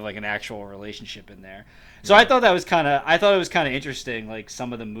 10% of like an actual relationship in there. So I thought it was kind of interesting, like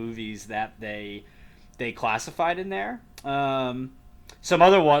some of the movies that they classified in there. Some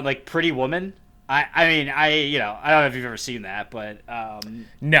other one like Pretty Woman. I don't know if you've ever seen that, but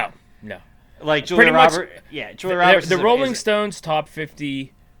No. like Julia Roberts. Yeah, Julia Roberts. The Rolling Stones top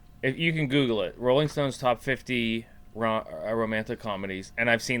 50. If you can Google it, Rolling Stones top 50 romantic comedies,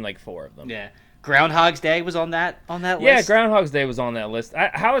 and I've seen like 4 of them. Yeah, Groundhog's Day was on that list. Yeah, Groundhog's Day was on that list.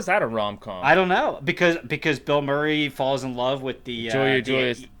 How is that a rom-com? I don't know because Bill Murray falls in love with the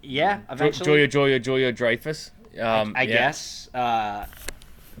Julia eventually Julia Dreyfus. I guess. And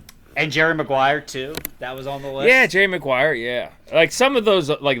Jerry Maguire too. That was on the list. Yeah, Jerry Maguire. Yeah, like some of those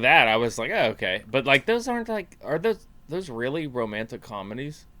like that, I was like, oh, okay, but like those aren't like are those really romantic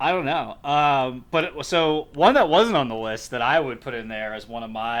comedies? I don't know. So one that wasn't on the list that I would put in there as one of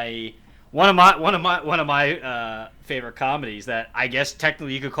my favorite comedies that I guess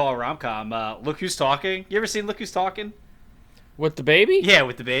technically you could call a rom-com. Look Who's Talking. You ever seen Look Who's Talking? With the baby? Yeah,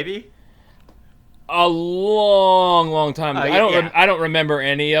 with the baby. A long time ago. Yeah. I don't remember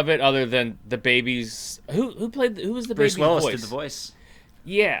any of it other than the baby's who was the Bruce baby's Willis voice? did the voice.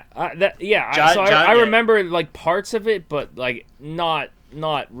 Yeah, John, I remember like parts of it, but like not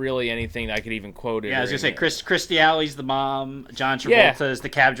really anything I could even quote it. Yeah, I was gonna say Christy Alley's the mom. John Travolta is the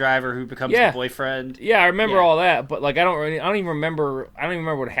cab driver who becomes the boyfriend. Yeah, I remember all that, but like I don't even remember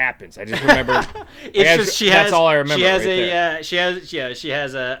what happens. I just remember. That's all I remember. She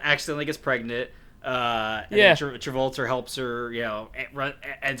has a accidentally gets pregnant. And then Travolta helps her,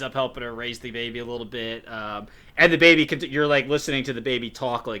 ends up helping her raise the baby a little bit. And the baby, you're like listening to the baby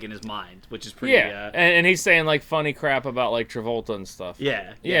talk like in his mind, which is pretty. And he's saying like funny crap about like Travolta and stuff.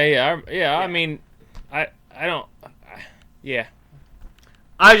 Yeah. I mean, I don't.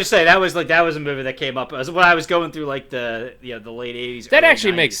 I was just saying that was a movie that came up when I was going through like the late '80s. That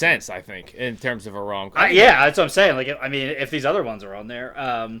actually 90s. Makes sense, I think, in terms of a rom-com. Yeah, that's what I'm saying. Like, I mean, if these other ones are on there,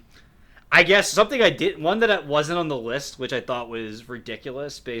 I guess one that wasn't on the list, which I thought was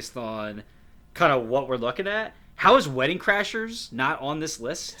ridiculous based on kind of what we're looking at. How is Wedding Crashers not on this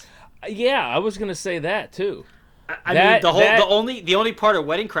list? Yeah, I was gonna say that too. I mean, the only part of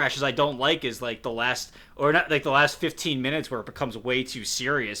Wedding Crashers I don't like is like the last 15 minutes where it becomes way too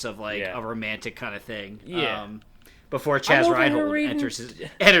serious of like a romantic kind of thing. Yeah. Before Chaz Reinhold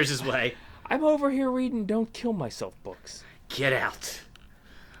enters his way. I'm over here reading "Don't Kill Myself" books. Get out.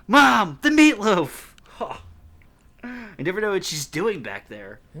 Mom, the meatloaf. Oh. I never know what she's doing back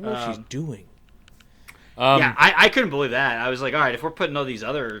there. I know what she's doing. I couldn't believe that. I was like, all right, if we're putting all these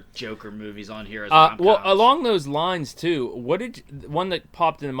other Joker movies on here as well, along those lines too. One that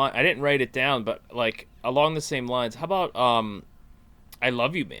popped into mind? I didn't write it down, but like along the same lines. How about "I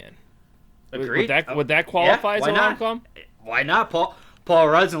Love You, Man"? Agreed. Would that qualify as a rom-com? Why not? Paul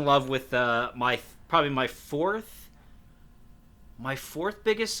Rudd's in love with probably my fourth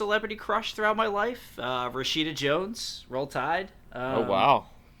biggest celebrity crush throughout my life, Rashida Jones. Roll Tide. Oh wow!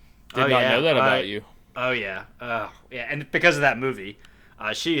 Did not know that about you. Oh yeah, yeah, and because of that movie,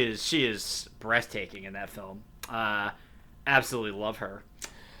 she is breathtaking in that film. Absolutely love her.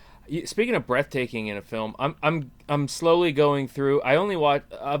 Speaking of breathtaking in a film, I'm slowly going through. I only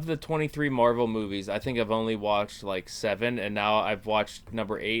watched of the 23 Marvel movies. I think I've only watched like 7, and now I've watched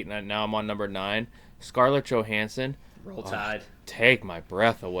number 8, and now I'm on number 9. Scarlett Johansson. Roll Tide. Take my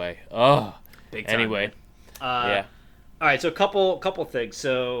breath away. Oh, big time. Anyway, yeah. All right, so a couple things.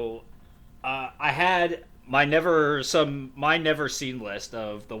 So, I had my never seen list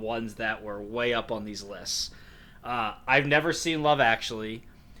of the ones that were way up on these lists. I've never seen Love Actually.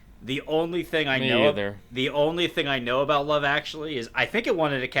 The only thing I know about Love Actually is I think it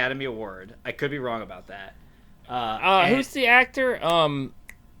won an Academy Award. I could be wrong about that. Who's the actor?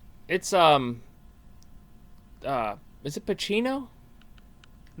 It's is it Pacino?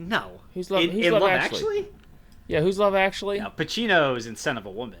 No. Who's Love Actually? Yeah, who's Love Actually? No, Pacino is in Scent of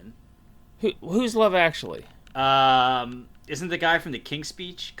a Woman. Who's Love Actually? Isn't the guy from The King's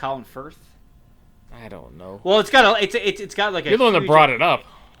Speech Colin Firth? I don't know. Well, it's got like a. You're the one that brought it up.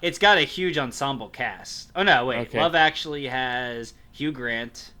 It's got a huge ensemble cast. Oh no, wait. Okay. Love Actually has Hugh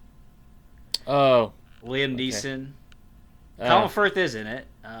Grant. Oh. Liam Neeson. Colin Firth is in it.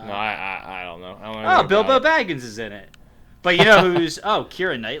 No, I don't know. Bilbo Baggins is in it. But you know who's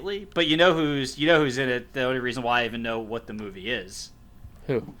Keira Knightley. But you know who's in it. The only reason why I even know what the movie is.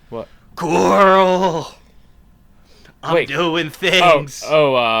 Who? What? Coral. I'm doing things.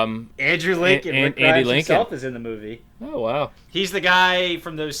 Andrew Andrew Lincoln. Rick Andy Grimes Lincoln himself is in the movie. Oh wow. He's the guy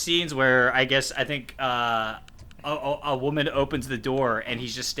from those scenes where I think a woman opens the door and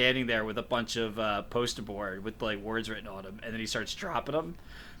he's just standing there with a bunch of poster board with like words written on them, and then he starts dropping them.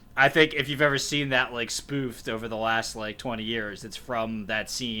 I think if you've ever seen that like spoofed over the last like 20 years, it's from that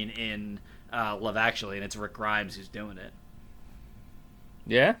scene in Love Actually, and it's Rick Grimes who's doing it.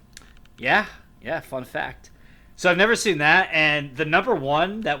 Yeah? Yeah, fun fact. So I've never seen that, and the number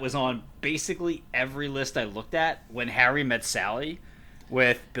one that was on basically every list I looked at, When Harry Met Sally,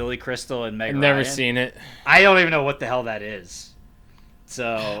 with Billy Crystal and Meg Ryan. I've never seen it. I don't even know what the hell that is.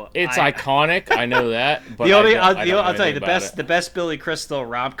 So it's iconic. I know that. But I'll tell you the best Billy Crystal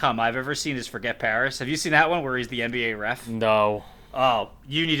rom-com I've ever seen is Forget Paris. Have you seen that one where he's the NBA ref? No. Oh,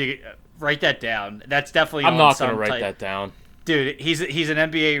 you need to write that down. That's definitely. I'm not gonna write that down. Dude, he's an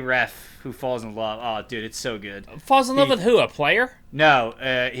NBA ref who falls in love. Oh, dude, it's so good. Falls in love with who? A player? No,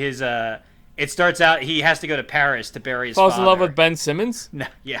 it starts out he has to go to Paris to bury his falls father. In love with Ben Simmons? No,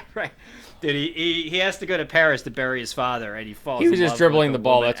 yeah, right. Dude, he has to go to Paris to bury his father, and he falls. He was in just love dribbling with the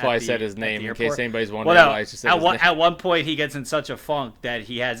ball. woman That's why I at said the- his at name, the in case airport. anybody's wondering why I just said his name. At one point, he gets in such a funk that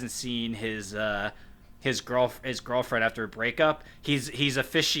he hasn't seen his girlfriend after a breakup. He's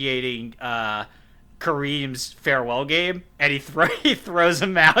officiating Kareem's farewell game, and he throws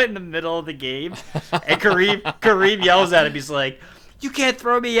him out in the middle of the game, and Kareem yells at him. He's like, "You can't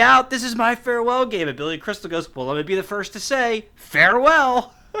throw me out. This is my farewell game." And Billy Crystal goes, "Well, let me be the first to say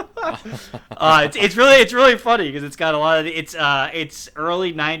farewell." It's really funny because it's got a lot of it's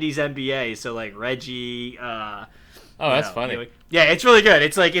early '90s NBA, so like Reggie. That's funny. Anyway. Yeah, it's really good.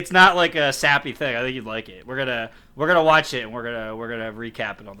 It's like it's not like a sappy thing. I think you'd like it. We're gonna watch it and we're gonna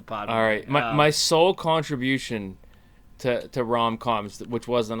recap it on the pod. All right, my sole contribution to rom-coms, which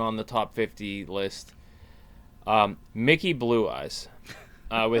wasn't on the top 50 list, Mickey Blue Eyes,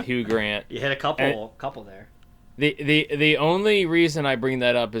 with Hugh Grant. You hit a couple there. The only reason I bring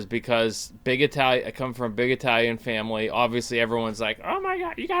that up is because I come from a big Italian family. Obviously, everyone's like, "Oh my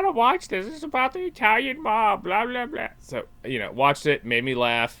God, you gotta watch this. This is about the Italian mob." Blah blah blah. So watched it, made me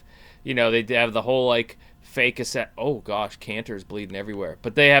laugh. They have the whole like fake oh gosh, Cantor's bleeding everywhere.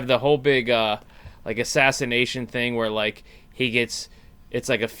 But they have the whole big like assassination thing where like it's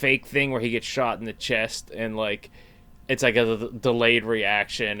like a fake thing where he gets shot in the chest and like. It's like a delayed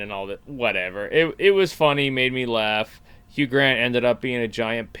reaction and all that. Whatever. It was funny, made me laugh. Hugh Grant ended up being a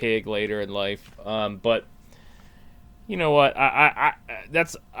giant pig later in life. But you know what? I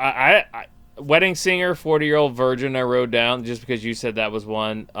Wedding Singer, 40-Year-Old Virgin. I wrote down just because you said that was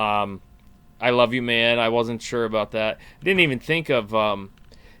one. I Love You, Man. I wasn't sure about that. I didn't even think of.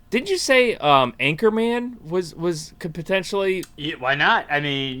 Didn't you say Anchorman could potentially? Yeah, why not? I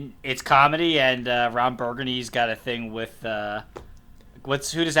mean, it's comedy, and Ron Burgundy's got a thing with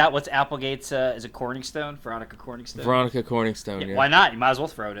what's Applegate's? Is it Corningstone? Veronica Corningstone. Veronica Corningstone. Yeah. Why not? You might as well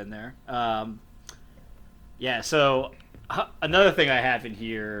throw it in there. Yeah. So another thing I have in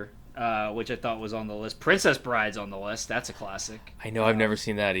here, which I thought was on the list, Princess Bride's on the list. That's a classic. I know. I've never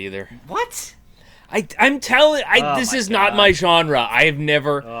seen that either. What? I'm telling. This is not my genre. I've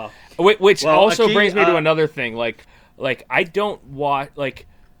never. Which also brings me to another thing. Like I don't watch.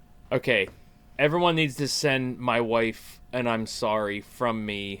 Okay, everyone needs to send my wife an I'm sorry from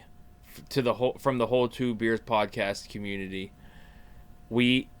me to from the whole Two Beers podcast community.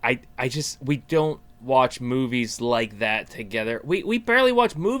 We don't watch movies like that together. We barely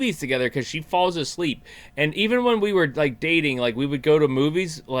watch movies together because she falls asleep. And even when we were like dating, like we would go to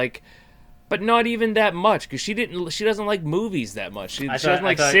movies like. But not even that much, because she doesn't like movies that much. She doesn't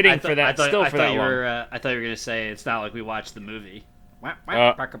like sitting for that long. I thought you were going to say it's not like we watched the movie.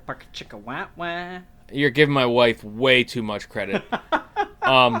 You're giving my wife way too much credit.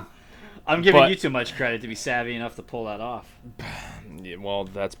 I'm giving you too much credit to be savvy enough to pull that off. Yeah, well,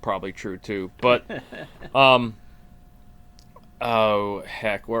 that's probably true too. But, oh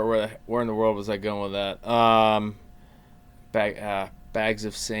heck, where in the world was I going with that? Bags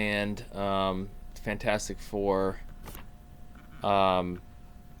of Sand, Fantastic Four. So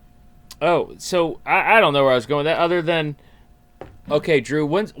I don't know where I was going with that other than, okay, Drew,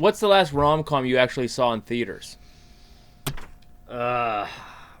 what's the last rom-com you actually saw in theaters?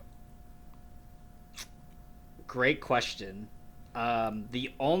 Great question. The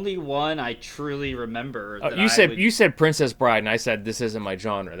only one I truly remember. That you said Princess Bride, and I said this isn't my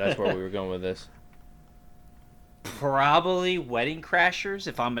genre. That's where we were going with this. Probably Wedding Crashers,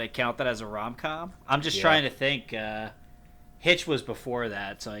 if I'm going to count that as a rom-com. I'm just trying to think. Hitch was before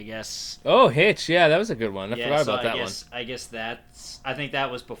that, so I guess. Oh, Hitch. Yeah, that was a good one. I Yeah, forgot so about that I guess that's. I think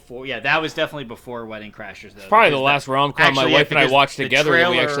that was before. Yeah, that was definitely before Wedding Crashers, though. Probably the because last rom-com my actually, yeah, wife and I because watched the together that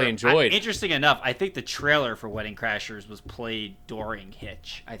we trailer- actually enjoyed. Interesting enough, I think the trailer for Wedding Crashers was played during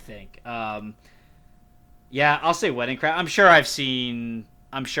Hitch. I think. Yeah, I'll say Wedding Crash. I'm sure I've seen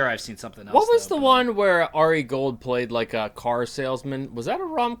something else. What was though, the but- one where Ari Gold played like a car salesman? Was that a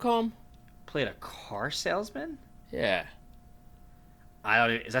rom-com? Played a car salesman? Yeah. I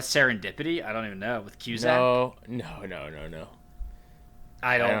don't. Is that Serendipity? I don't even know. With Cusack? No.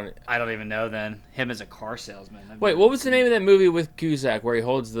 I don't- don't even know. Then him as a car salesman. Wait, what was the name of that movie with Cusack where he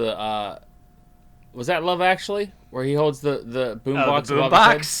holds the? Was that Love Actually? Where he holds the boombox the above his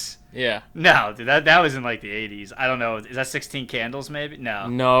head? boombox? Yeah. No, dude, that was in like the 80s. I don't know. Is that 16 Candles? Maybe. No.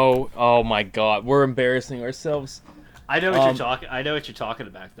 No. Oh my God, we're embarrassing ourselves. I know what you're talking. I know what you're talking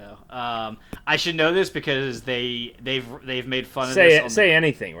about, though. I should know this because they've made fun of this. Say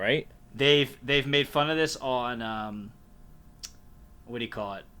anything, right? They've made fun of this on what do you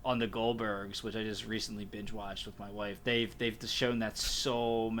call it, on the Goldbergs, which I just recently binge watched with my wife. They've shown that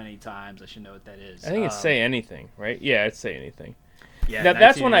so many times. I should know what that is. I think it's Say Anything, right? Yeah, it's Say Anything. Yeah, Now,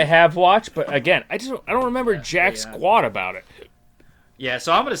 that's one I have watched, but again, I don't remember jack squat about it. Yeah,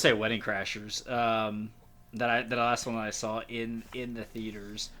 so I'm gonna say Wedding Crashers. That last one that I saw in the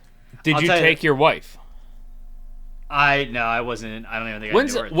theaters. Did you take your wife? I wasn't. I don't even think I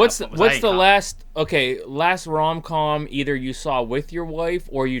knew her at What's that point. what's the last rom-com either you saw with your wife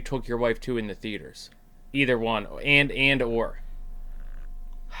or you took your wife to in the theaters? Either one, and or.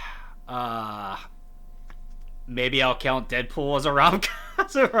 Maybe I'll count Deadpool as a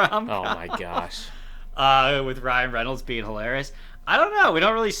rom-com. Oh my gosh. With Ryan Reynolds being hilarious. I don't know. We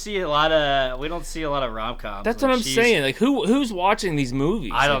don't see a lot of rom-coms. That's what I'm saying. Like who's watching these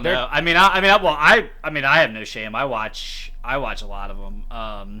movies? I don't know. I mean, I have no shame. I watch a lot of them.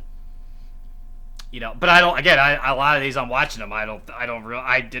 But I don't. Again, a lot of these I'm watching them.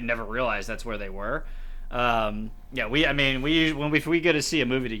 I did never realize that's where they were. Yeah, when we go to see a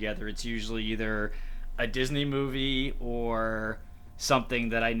movie together, it's usually either a Disney movie or something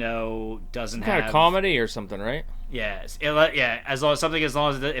that I know doesn't have kind of comedy or something, right? Yes, as long as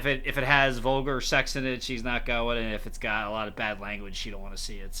if it has vulgar sex in it, she's not going, and if it's got a lot of bad language, she don't want to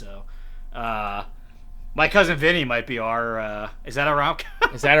see it. So, my cousin Vinny might be our. Is that a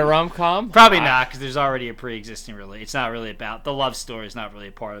rom-com? Is that a rom-com? Probably not, because there's already a pre-existing relationship. It's not really about the love story. Is not really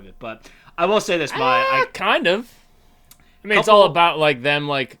a part of it. But I will say this: kind of. I mean, it's all about like them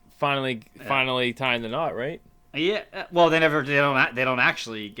like finally tying the knot, right? Yeah, well, they don't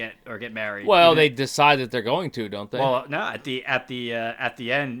actually get married. Well, they decide that they're going to, don't they? Well, no, at the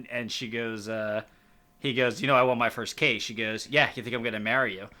end, and she goes, he goes, I want my first case. She goes, yeah, you think I'm gonna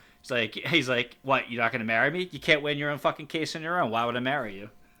marry you? He's like, what? You're not gonna marry me? You can't win your own fucking case on your own. Why would I marry you?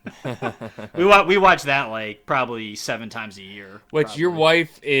 we watch that like probably 7 times a year. Which probably. Your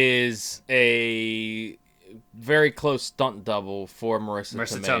wife is a very close stunt double for Marissa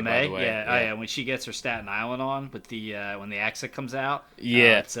Tomei, by the way. Yeah. When she gets her Staten Island on with the when the exit comes out.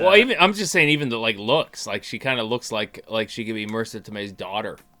 Yeah. I'm just saying, even the like looks, like she kind of looks like she could be Marissa Tomei's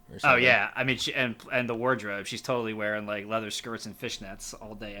daughter or something. Oh yeah, I mean, and the wardrobe, she's totally wearing like leather skirts and fishnets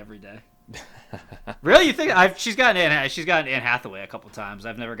all day, every day. Really, you think she's gotten Anne Hathaway a couple times?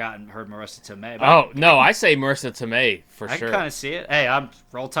 I've never heard Marissa Tomei. No, I say Marissa Tomei for sure. I can kind of see it. Hey, I'm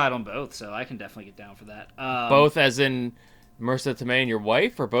roll tide on both, so I can definitely get down for that. Both as in Marissa Tomei and your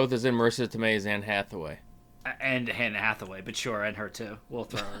wife, or both as in Marissa Tomei as Anne Hathaway? And Anne Hathaway, but sure, and her too. We'll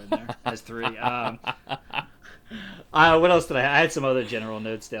throw her in there as 3. What else did I had some other general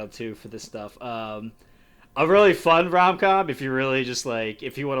notes down too for this stuff. A really fun rom-com if you really just like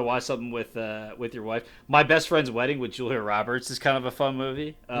if you want to watch something with your wife. My Best Friend's Wedding with Julia Roberts is kind of a fun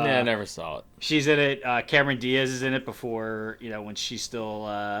movie. Yeah, I never saw it. She's in it. Cameron Diaz is in it before when she's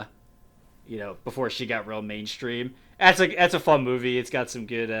still before she got real mainstream. That's a fun movie. It's got some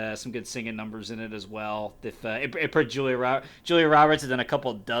good singing numbers in it as well. If it put Julia Roberts had done a couple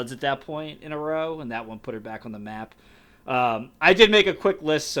of duds at that point in a row, and that one put her back on the map. I did make a quick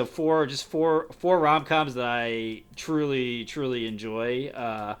list, so four rom-coms that I truly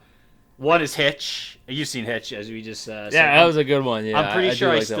enjoy. One is Hitch. You've seen Hitch, as we just said. Yeah, that was a good one. Yeah, I'm pretty sure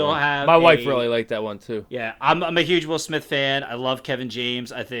I still have. My wife really liked that one too. Yeah, I'm a huge Will Smith fan. I love Kevin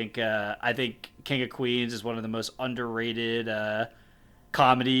James. I think King of Queens is one of the most underrated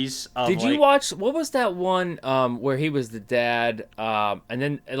comedies. Did you watch? What was that one where he was the dad, and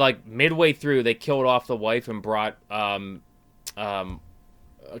then like midway through they killed off the wife and brought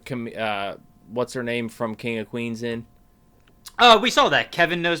what's her name from King of Queens in? Oh, we saw that.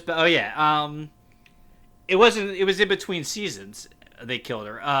 Kevin knows. Oh yeah. it wasn't. It was in between seasons. They killed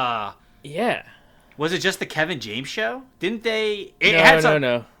her. Yeah. Was it just the Kevin James show? Didn't they?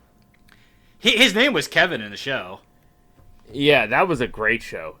 No. His name was Kevin in the show. Yeah, that was a great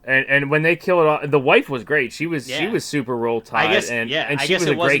show. And when they killed it off, the wife was great. She was Super Roll Tide, and she was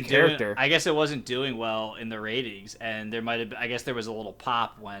a great character. I guess it wasn't doing well in the ratings, and there might have. I guess there was a little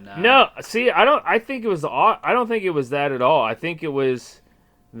pop when. No, see, I don't. I think it was I don't think it was that at all. I think it was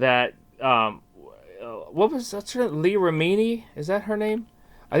that. What was that's her Leah Remini? Is that her name?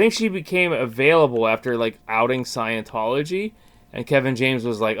 I think she became available after like outing Scientology, and Kevin James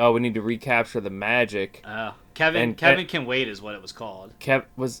was like, "Oh, we need to recapture the magic." Kevin Can Wait is what it was called.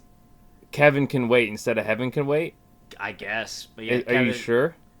 Kevin Can Wait instead of Heaven Can Wait? I guess. But yeah, are you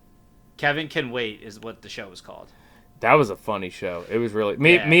sure? Kevin Can Wait is what the show was called. That was a funny show. It was really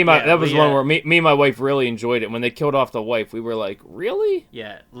that was one where me and my wife really enjoyed it. When they killed off the wife, we were like, "Really?"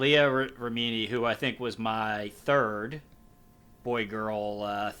 Yeah, Leah Remini, who I think was my third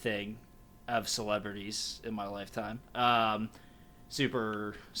boy-girl thing of celebrities in my lifetime.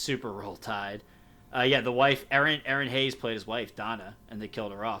 Super Roll Tide. Yeah, the wife, Erin Hayes played his wife, Donna, and they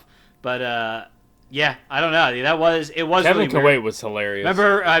killed her off. But yeah, I don't know. It was Kevin really Can weird. Wait was hilarious.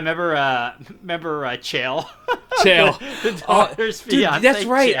 Remember Chael? Chael, the daughter's fiance. That's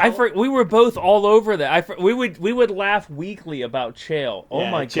right. Chael. We were both all over that. We would laugh weekly about Chael. Oh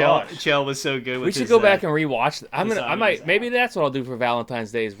my gosh, Chael was so good. We should go back and rewatch. Maybe that's what I'll do for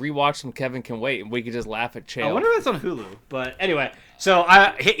Valentine's Day is rewatch some Kevin Can Wait, and we could just laugh at Chael. I wonder if it's on Hulu. But anyway, so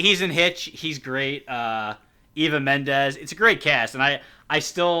he's in Hitch. He's great. Eva Mendes. It's a great cast, and I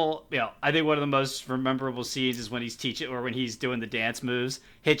still, I think one of the most memorable scenes is when he's doing the dance moves.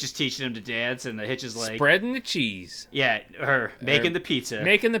 Hitch is teaching him to dance, and the Hitch is like spreading the cheese. Yeah, making the pizza,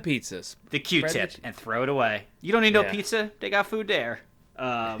 making the pizzas, the Q-tip, and throw it away. You don't need no pizza. They got food there.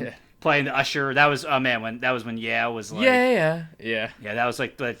 Playing the usher. That was when Yeah was like yeah. That was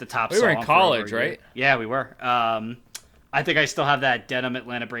like the top. We song were in college, right? Yeah, we were. I think I still have that denim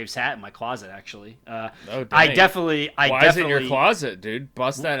Atlanta Braves hat in my closet, actually. I definitely. Why is it in your closet, dude?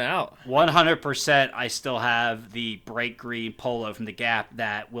 Bust that out. 100%. I still have the bright green polo from the Gap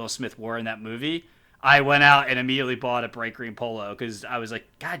that Will Smith wore in that movie. I went out and immediately bought a bright green polo because I was like,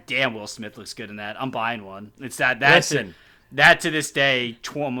 God damn, Will Smith looks good in that. I'm buying one. It's Listen. That to this day,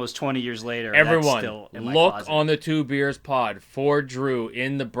 almost 20 years later, everyone, that's still in my look closet. On the Two Beers pod for Drew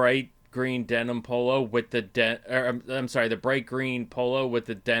in the bright green denim polo with the the bright green polo with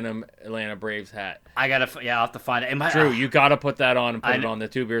the denim Atlanta Braves hat. I'll have to find it. Drew, you got to put that on and put it on the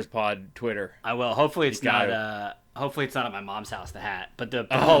Two Beers pod Twitter. I will. Hopefully it's not. Hopefully it's not at my mom's house. The hat, but the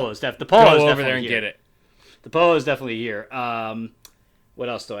polo's definitely go over there and here. Get it. The polo is definitely here. What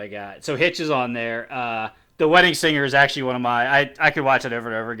else do I got? So Hitch is on there. The Wedding Singer is actually one of my. I could watch it over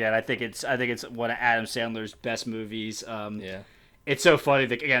and over again. I think it's one of Adam Sandler's best movies. It's so funny.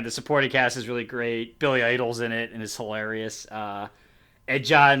 Again, the supporting cast is really great. Billy Idol's in it and it's hilarious. And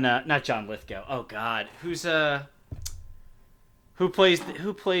not John Lithgow. Oh God, who plays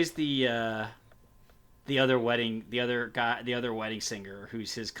the other wedding singer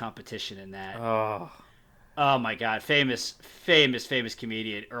who's his competition in that? Oh my God, famous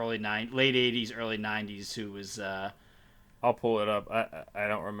comedian, late 80s, early 90s, who was. I'll pull it up. I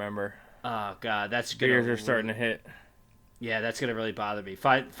don't remember. Oh God, that's good. Ears are starting to hit. Yeah, that's gonna really bother me.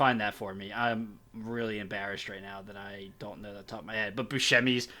 Find that for me. I'm really embarrassed right now that I don't know the top of my head. But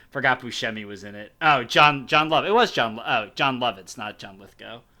forgot Buscemi was in it. Oh, John Lovett. It was John Lovitz, not John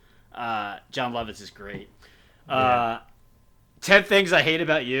Lithgow. John Lovitz is great. 10 Things I Hate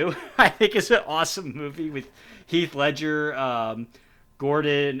About You. I think it's an awesome movie with Heath Ledger,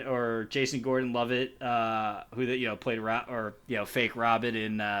 Jason Gordon-Levitt, who played fake Robin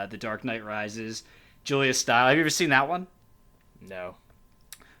in The Dark Knight Rises. Julia Stiles. Have you ever seen that one? No.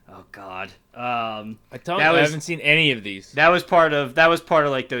 Oh God. I haven't seen any of these. That was part of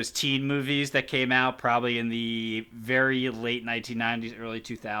like those teen movies that came out probably in the very late 1990s, early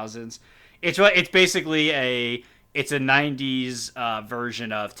 2000s. It's basically a 90s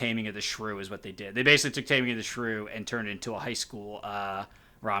version of Taming of the Shrew is what they did. They basically took Taming of the Shrew and turned it into a high school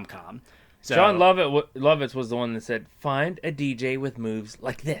rom-com. So, John Lovitz was the one that said, "Find a DJ with moves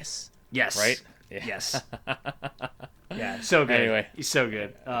like this." Yes. Right? Yeah. Yes. Yeah, so good. Anyway. He's so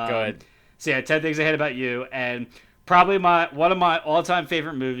good. Go ahead. So yeah, 10 Things I Hate About You, and probably one of my all-time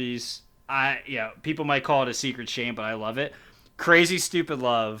favorite movies. People might call it a secret shame, but I love it. Crazy Stupid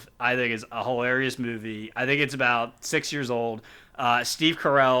Love, I think, is a hilarious movie. I think it's about 6 years old. Steve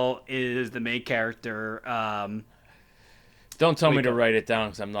Carell is the main character. Don't tell me Wake to up. write it down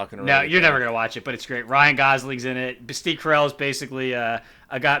because I'm not gonna. No, write it you're down. never gonna watch it, but it's great. Ryan Gosling's in it. Steve Carell's basically a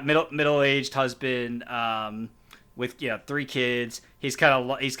got middle-aged husband with 3 kids. He's kind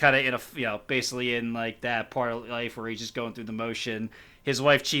of in a basically in like that part of life where he's just going through the motion. His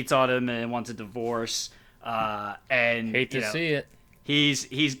wife cheats on him and wants a divorce. And Hate to see it.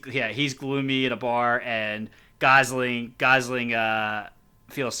 he's gloomy at a bar, and Gosling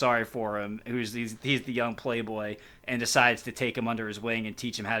feels sorry for him. He's the young playboy and decides to take him under his wing and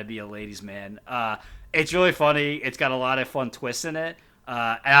teach him how to be a ladies' man. It's really funny. It's got a lot of fun twists in it.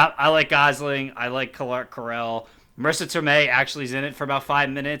 And I like Gosling. I like Carell. Marissa Tomei actually is in it for about 5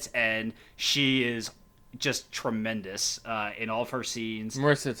 minutes, and she is just tremendous in all of her scenes.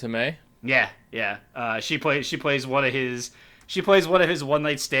 Marissa Tomei. Yeah. She plays one of his one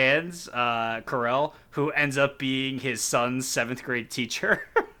night stands, Carell, who ends up being his son's 7th grade teacher.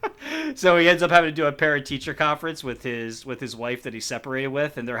 So he ends up having to do a parent teacher conference with his wife that he's separated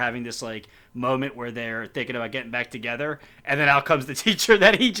with, and they're having this like moment where they're thinking about getting back together, and then out comes the teacher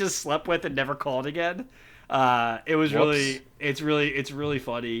that he just slept with and never called again. It was it's really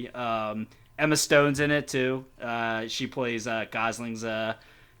funny. Emma Stone's in it too. She plays Gosling's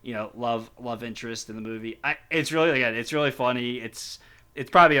love interest in the movie. It's really funny. It's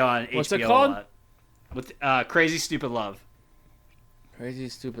probably on HBO. What's it called? A lot. With Crazy Stupid Love. Crazy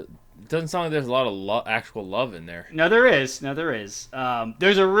stupid. It doesn't sound like there's a lot of actual love in there. No, there is. There's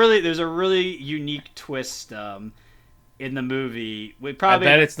a really unique twist in the movie. I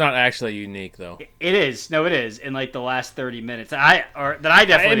bet it's not actually unique though. It is. No, it is. In like the last 30 minutes, I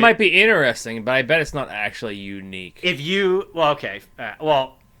definitely. It might be interesting, but I bet it's not actually unique. Maybe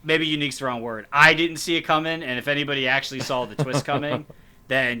unique's the wrong word. I didn't see it coming, and if anybody actually saw the twist coming,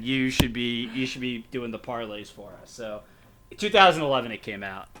 then you should be doing the parlays for us. So, 2011 it came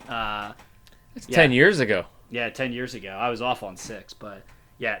out. It's 10 years ago. Yeah, 10 years ago. I was off on 6, but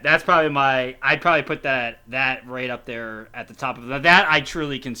yeah, that's probably I'd probably put that right up there at the top of that. I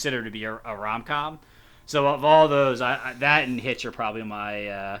truly consider to be a rom-com. So of all those, that and Hitch are probably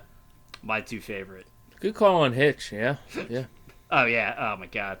my 2 favorite. Good call on Hitch. Yeah. Oh yeah. Oh my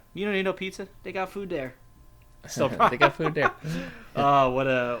God. You don't need no pizza. They got food there. Still They got food there. Oh, what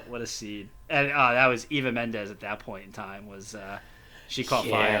a scene. And that was Eva Mendes at that point in time. Was she caught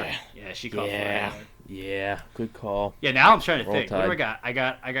fire? Yeah, she caught fire. Yeah, good call. Yeah, now I'm trying to Roll think. What do Tide. I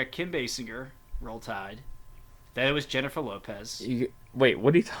got? I got Kim Basinger, Roll Tide. Then it was Jennifer Lopez. Wait,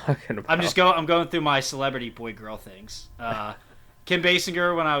 what are you talking about? I'm going through my celebrity boy girl things. Kim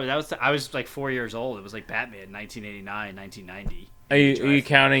Basinger when I was like 4 years old. It was like Batman, 1989, 1990. Are you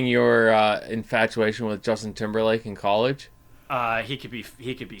counting your infatuation with Justin Timberlake in college? He could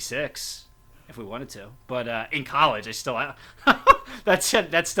be 6 if we wanted to, but in college I still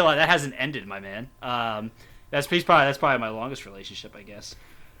that hasn't ended, my man. That's probably my longest relationship, I guess.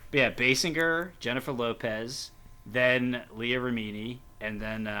 But yeah, Basinger, Jennifer Lopez, then Leah Remini, and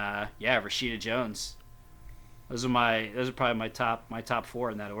then Rashida Jones. Those are probably my top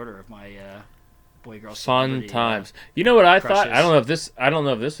 4 in that order of my boy girl Fun times. You know what I thought? crushes. I don't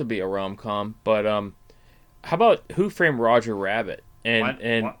know if this would be a rom com, but how about Who Framed Roger Rabbit?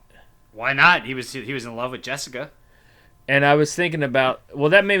 Why not? He was in love with Jessica. And I was thinking about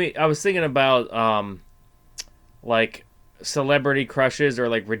like celebrity crushes or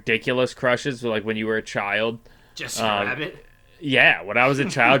like ridiculous crushes, like when you were a child. Jessica Rabbit. Yeah, when I was a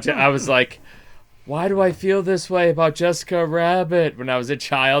child, I was like, why do I feel this way about Jessica Rabbit? When I was a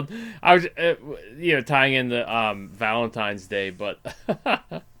child, I was, tying in the Valentine's Day, but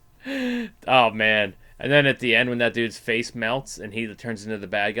oh man! And then at the end, when that dude's face melts and he turns into the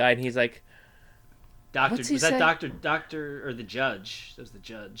bad guy, and he's like, Was that Doctor or the Judge? That was the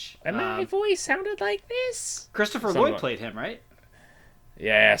Judge. and my voice sounded like this. Christopher Something Lloyd like- played him, right?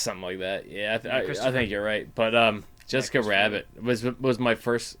 Yeah, something like that. Yeah, I think you're right. But Jessica Rabbit was my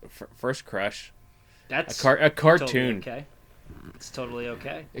first crush. That's A cartoon totally okay. It's totally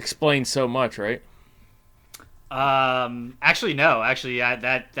okay. explains so much, right? Actually, no. Actually,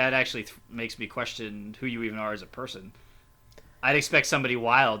 that actually makes me question who you even are as a person. I'd expect somebody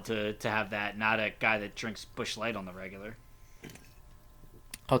wild to have that, not a guy that drinks Busch Light on the regular.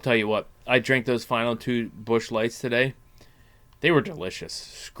 I'll tell you what. I drank those final 2 Busch Lights today. They were delicious.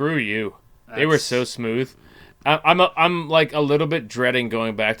 Screw you. They were so smooth. I'm like a little bit dreading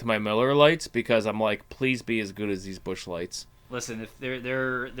going back to my Miller Lights because I'm like, please be as good as these Busch Lights. Listen, if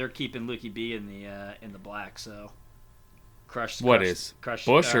they're keeping Lukey B in the black, so Crush.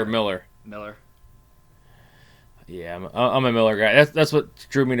 Busch or Miller? Miller. Yeah, I'm a Miller guy. That's what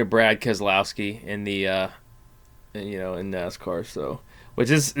drew me to Brad Keselowski in the in NASCAR. So which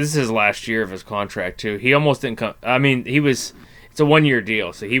is this is his last year of his contract too. He almost didn't come. I mean, it's a 1 year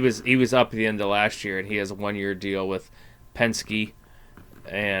deal, so he was up at the end of last year, and he has a 1 year deal with Penske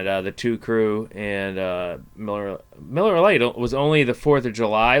and the 2 Crew and Miller Lite. Was only the 4th of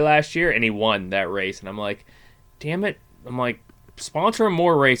July last year, and he won that race. And I'm like, damn it! I'm like, sponsor him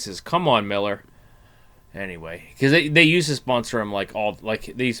more races. Come on, Miller. Anyway, because they used to sponsor him like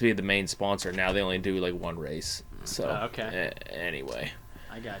they used to be the main sponsor. Now they only do like one race. So okay. Anyway,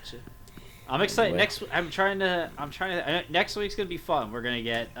 I got you. I'm excited. Anyway. Next week's gonna be fun. We're gonna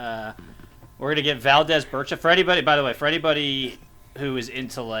get Valdez Burchett. For anybody who is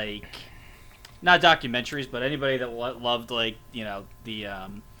into like not documentaries, but anybody that loved like the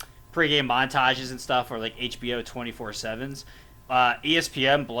pregame montages and stuff, or like HBO 24/7s.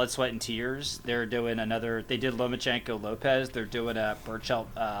 ESPN Blood, Sweat, and Tears. They're doing they did Lomachenko Lopez. They're doing a Burchell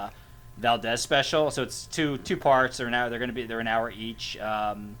Valdez special. So it's two parts. They're an hour each. You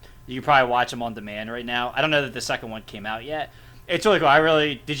can probably watch them on demand right now. I don't know that the second one came out yet. It's really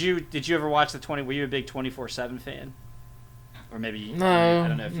cool. Did you ever watch the 20? Were you a big 24/7 fan? Or maybe no. I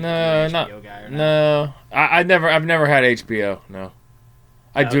don't know if you're an HBO guy or not. No, I've never had HBO. No.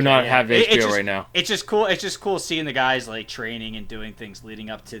 I do not have HBO right now. It's just cool. It's just cool seeing the guys like training and doing things leading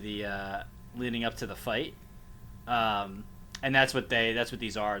up to the fight. And that's what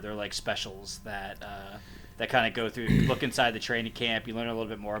these are. They're like specials that kind of go through, look inside the training camp. You learn a little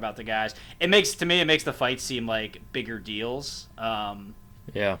bit more about the guys. It makes the fights seem like bigger deals.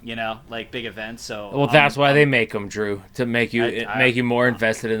 Yeah. Like big events. So well, that's why they make them, Drew, to make you more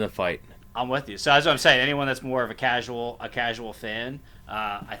invested in the fight. I'm with you. So that's what I'm saying. Anyone that's more of a casual fan,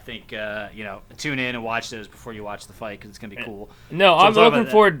 I think tune in and watch those before you watch the fight because it's gonna be cool. No, so I'm looking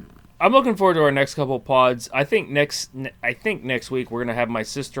forward. I'm looking forward to our next couple of pods. I think next week we're gonna have my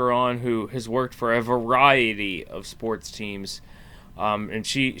sister on, who has worked for a variety of sports teams, and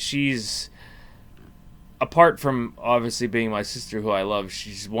she's apart from obviously being my sister, who I love.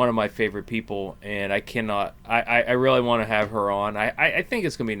 She's one of my favorite people, and I really want to have her on. I think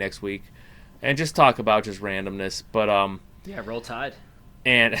it's gonna be next week, and just talk about just randomness. But yeah, roll Tide.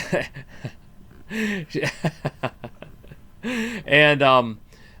 And and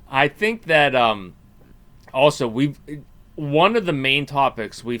I think that also one of the main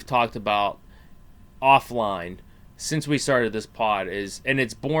topics we've talked about offline since we started this pod is, and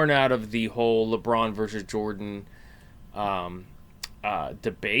it's born out of the whole LeBron versus Jordan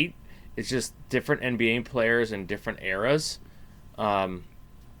debate. It's just different NBA players in different eras.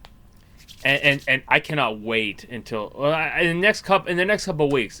 And I cannot wait until in the next couple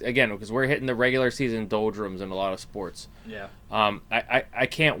of weeks, again, because we're hitting the regular season doldrums in a lot of sports. Yeah. I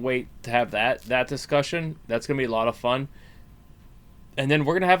can't wait to have that discussion. That's gonna be a lot of fun. And then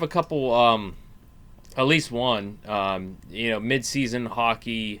we're gonna have a couple, at least one, mid-season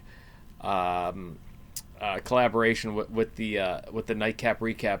hockey, collaboration with the Nightcap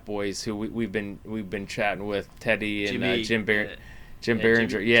Recap boys, who we've been chatting with, Teddy and Jim Behringer.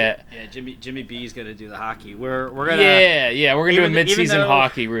 Jimmy B's gonna do the hockey. We're gonna we're gonna do a mid-season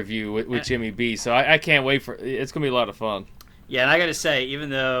hockey review with Jimmy B. So I can't wait for it's gonna be a lot of fun. Yeah, and I gotta say, even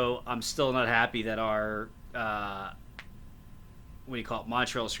though I'm still not happy that our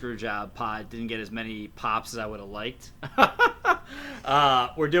Montreal Screwjob pod didn't get as many pops as I would have liked.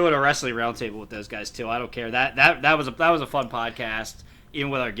 We're doing a wrestling roundtable with those guys too. I don't care. That was a fun podcast.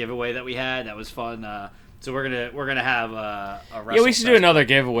 Even with our giveaway that we had, that was fun. So we're gonna have a wrestle. Yeah, we should do another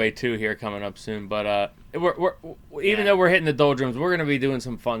giveaway too here coming up soon. But though we're hitting the doldrums, we're gonna be doing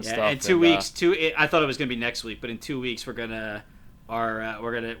some fun stuff. In 2 weeks, I thought it was gonna be next week, but in 2 weeks we're gonna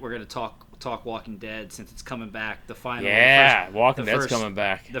talk Walking Dead, since it's coming back. The final. Yeah, Walking Dead's coming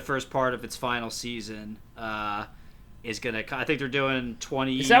back. The first part of its final season is gonna. I think they're doing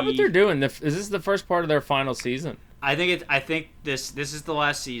 20. Is that what they're doing? Is this the first part of their final season? I think this is the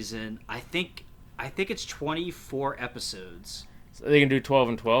last season. I think it's 24 episodes. So they can do 12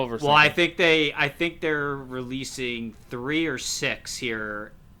 and 12 or something. Well, I think they're releasing 3 or 6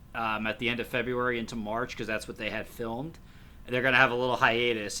 here at the end of February into March, because that's what they had filmed. They're going to have a little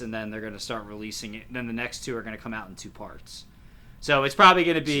hiatus, and then they're going to start releasing it. And then the next 2 are going to come out in 2 parts. So it's probably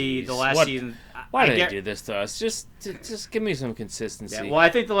going to be the last season. Why do they do this to us? Just give me some consistency. Yeah, well, I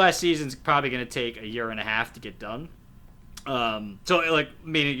think the last season's probably going to take a year and a half to get done. So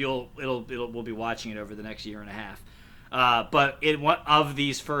meaning we'll be watching it over the next year and a half. But one of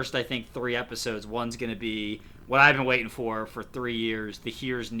these first, I think, 3 episodes, one's going to be what I've been waiting for 3 years, the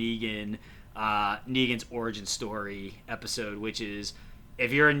Here's Negan, Negan's origin story episode, which is,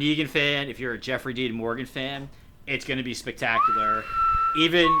 if you're a Negan fan, if you're a Jeffrey Dean Morgan fan, it's going to be spectacular.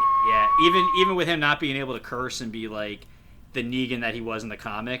 Even with him not being able to curse and be like the Negan that he was in the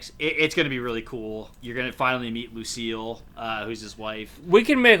comics. It's going to be really cool. You're going to finally meet Lucille, who's his wife. We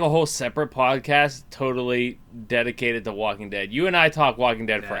can make a whole separate podcast totally dedicated to Walking Dead. You and I talk Walking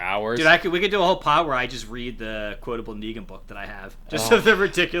Dead for hours. Dude, we could do a whole pod where I just read the quotable Negan book that I have. Just the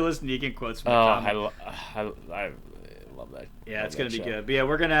ridiculous Negan quotes from the comic. I love that. Yeah, it's going to be good. But yeah,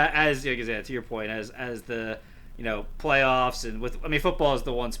 we're going to, as like I said, to your point, as the playoffs and football is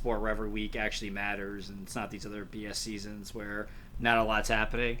the one sport where every week actually matters, and it's not these other BS seasons where not a lot's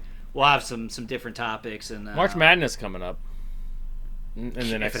happening. We'll have some different topics and March Madness coming up. In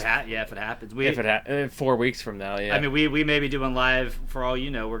the next, if it happens, 4 weeks from now, yeah. I mean, we may be doing live. For all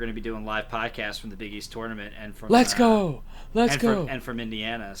you know, we're going to be doing live podcasts from the Big East tournament and from Let's go and from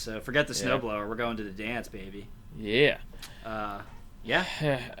Indiana. So forget the snowblower. We're going to the dance, baby. Yeah. Yeah.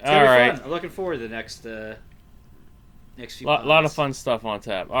 All right. Fun. I'm looking forward to the next few. Lot of fun stuff on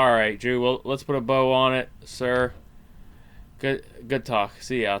tap. All right, Drew. Well, let's put a bow on it, sir. Good talk.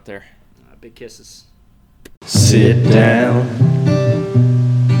 See you out there. Big kisses. Sit down.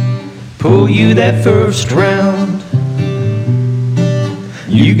 Pull you that first round.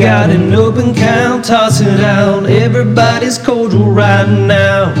 You got an open count, toss it out. Everybody's cordial right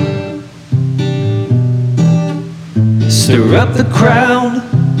now. Stir up the crowd.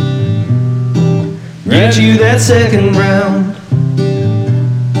 Get you that second round.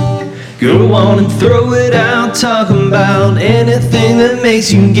 Go on and throw it out. Talking about anything that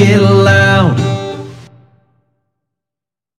makes you get loud.